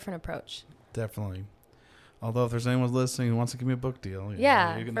different. It's a different approach. Definitely. Although if there's anyone listening who wants to give me a book deal, for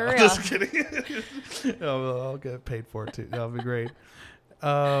real. Just kidding. I'll get paid for it too. That'll be great.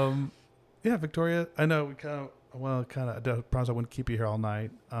 Yeah, Victoria, I know we I promise I wouldn't keep you here all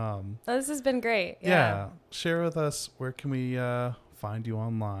night. This has been great. Yeah. Share with us, where can we find you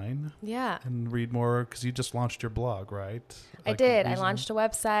online? Yeah. And read more, because you just launched your blog, right? I did. I launched a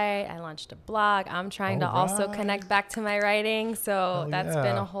website. I launched a blog. I'm trying to also connect back to my writing. So that's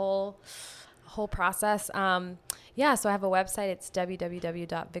been a whole process. So I have a website. It's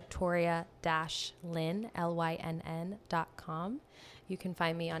www.victoria-lynn.com. You can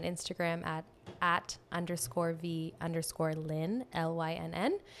find me on Instagram at _V_Lynn,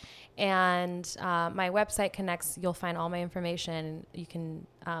 LYNN. And my website connects. You'll find all my information. You can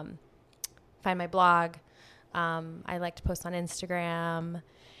find my blog. I like to post on Instagram,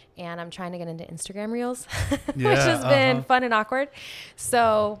 and I'm trying to get into Instagram Reels, which has been fun and awkward.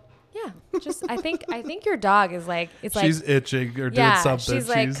 So yeah, just I think your dog is like, it's like she's itching or doing something. She's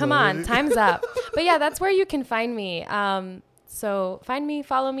like, come on, time's up. But yeah, that's where you can find me. So find me,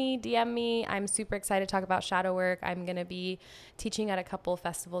 follow me, DM me. I'm super excited to talk about shadow work. I'm going to be teaching at a couple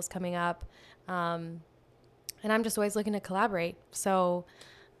festivals coming up. And I'm just always looking to collaborate. So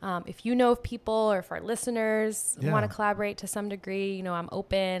if you know of people, or if our listeners want to collaborate to some degree, I'm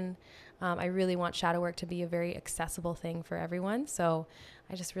open. I really want shadow work to be a very accessible thing for everyone. So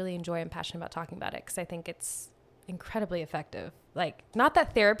I just really enjoy and passionate about talking about it, because I think it's incredibly effective. Like, not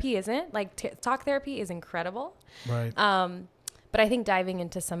that therapy isn't, like talk therapy is incredible. Right. But I think diving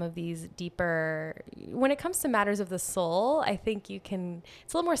into some of these deeper, when it comes to matters of the soul, I think it's a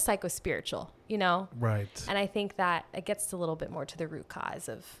little more psycho-spiritual, Right. And I think that it gets a little bit more to the root cause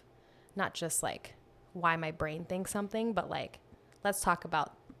of not just like why my brain thinks something, but like, let's talk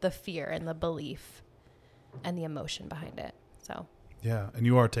about the fear and the belief and the emotion behind it. So. Yeah. And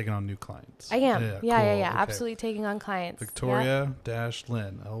you are taking on new clients. I am. Yeah. Cool. Okay. Absolutely taking on clients.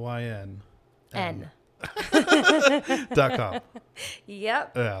 Victoria-Lynn, LYNN. .com.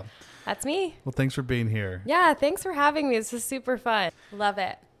 Yep. Yeah. That's me. Well, thanks for being here. Yeah. Thanks for having me. This is super fun. Love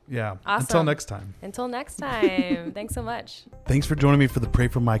it. Yeah. Awesome. Until next time. Thanks so much. Thanks for joining me for the Pray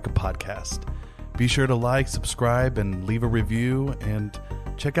for Micah podcast. Be sure to like, subscribe, and leave a review, and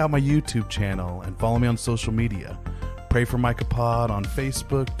check out my YouTube channel and follow me on social media. Pray for Micah Pod on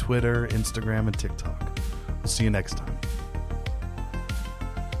Facebook, Twitter, Instagram, and TikTok. We'll see you next time.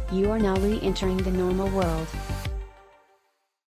 You are now re-entering the normal world.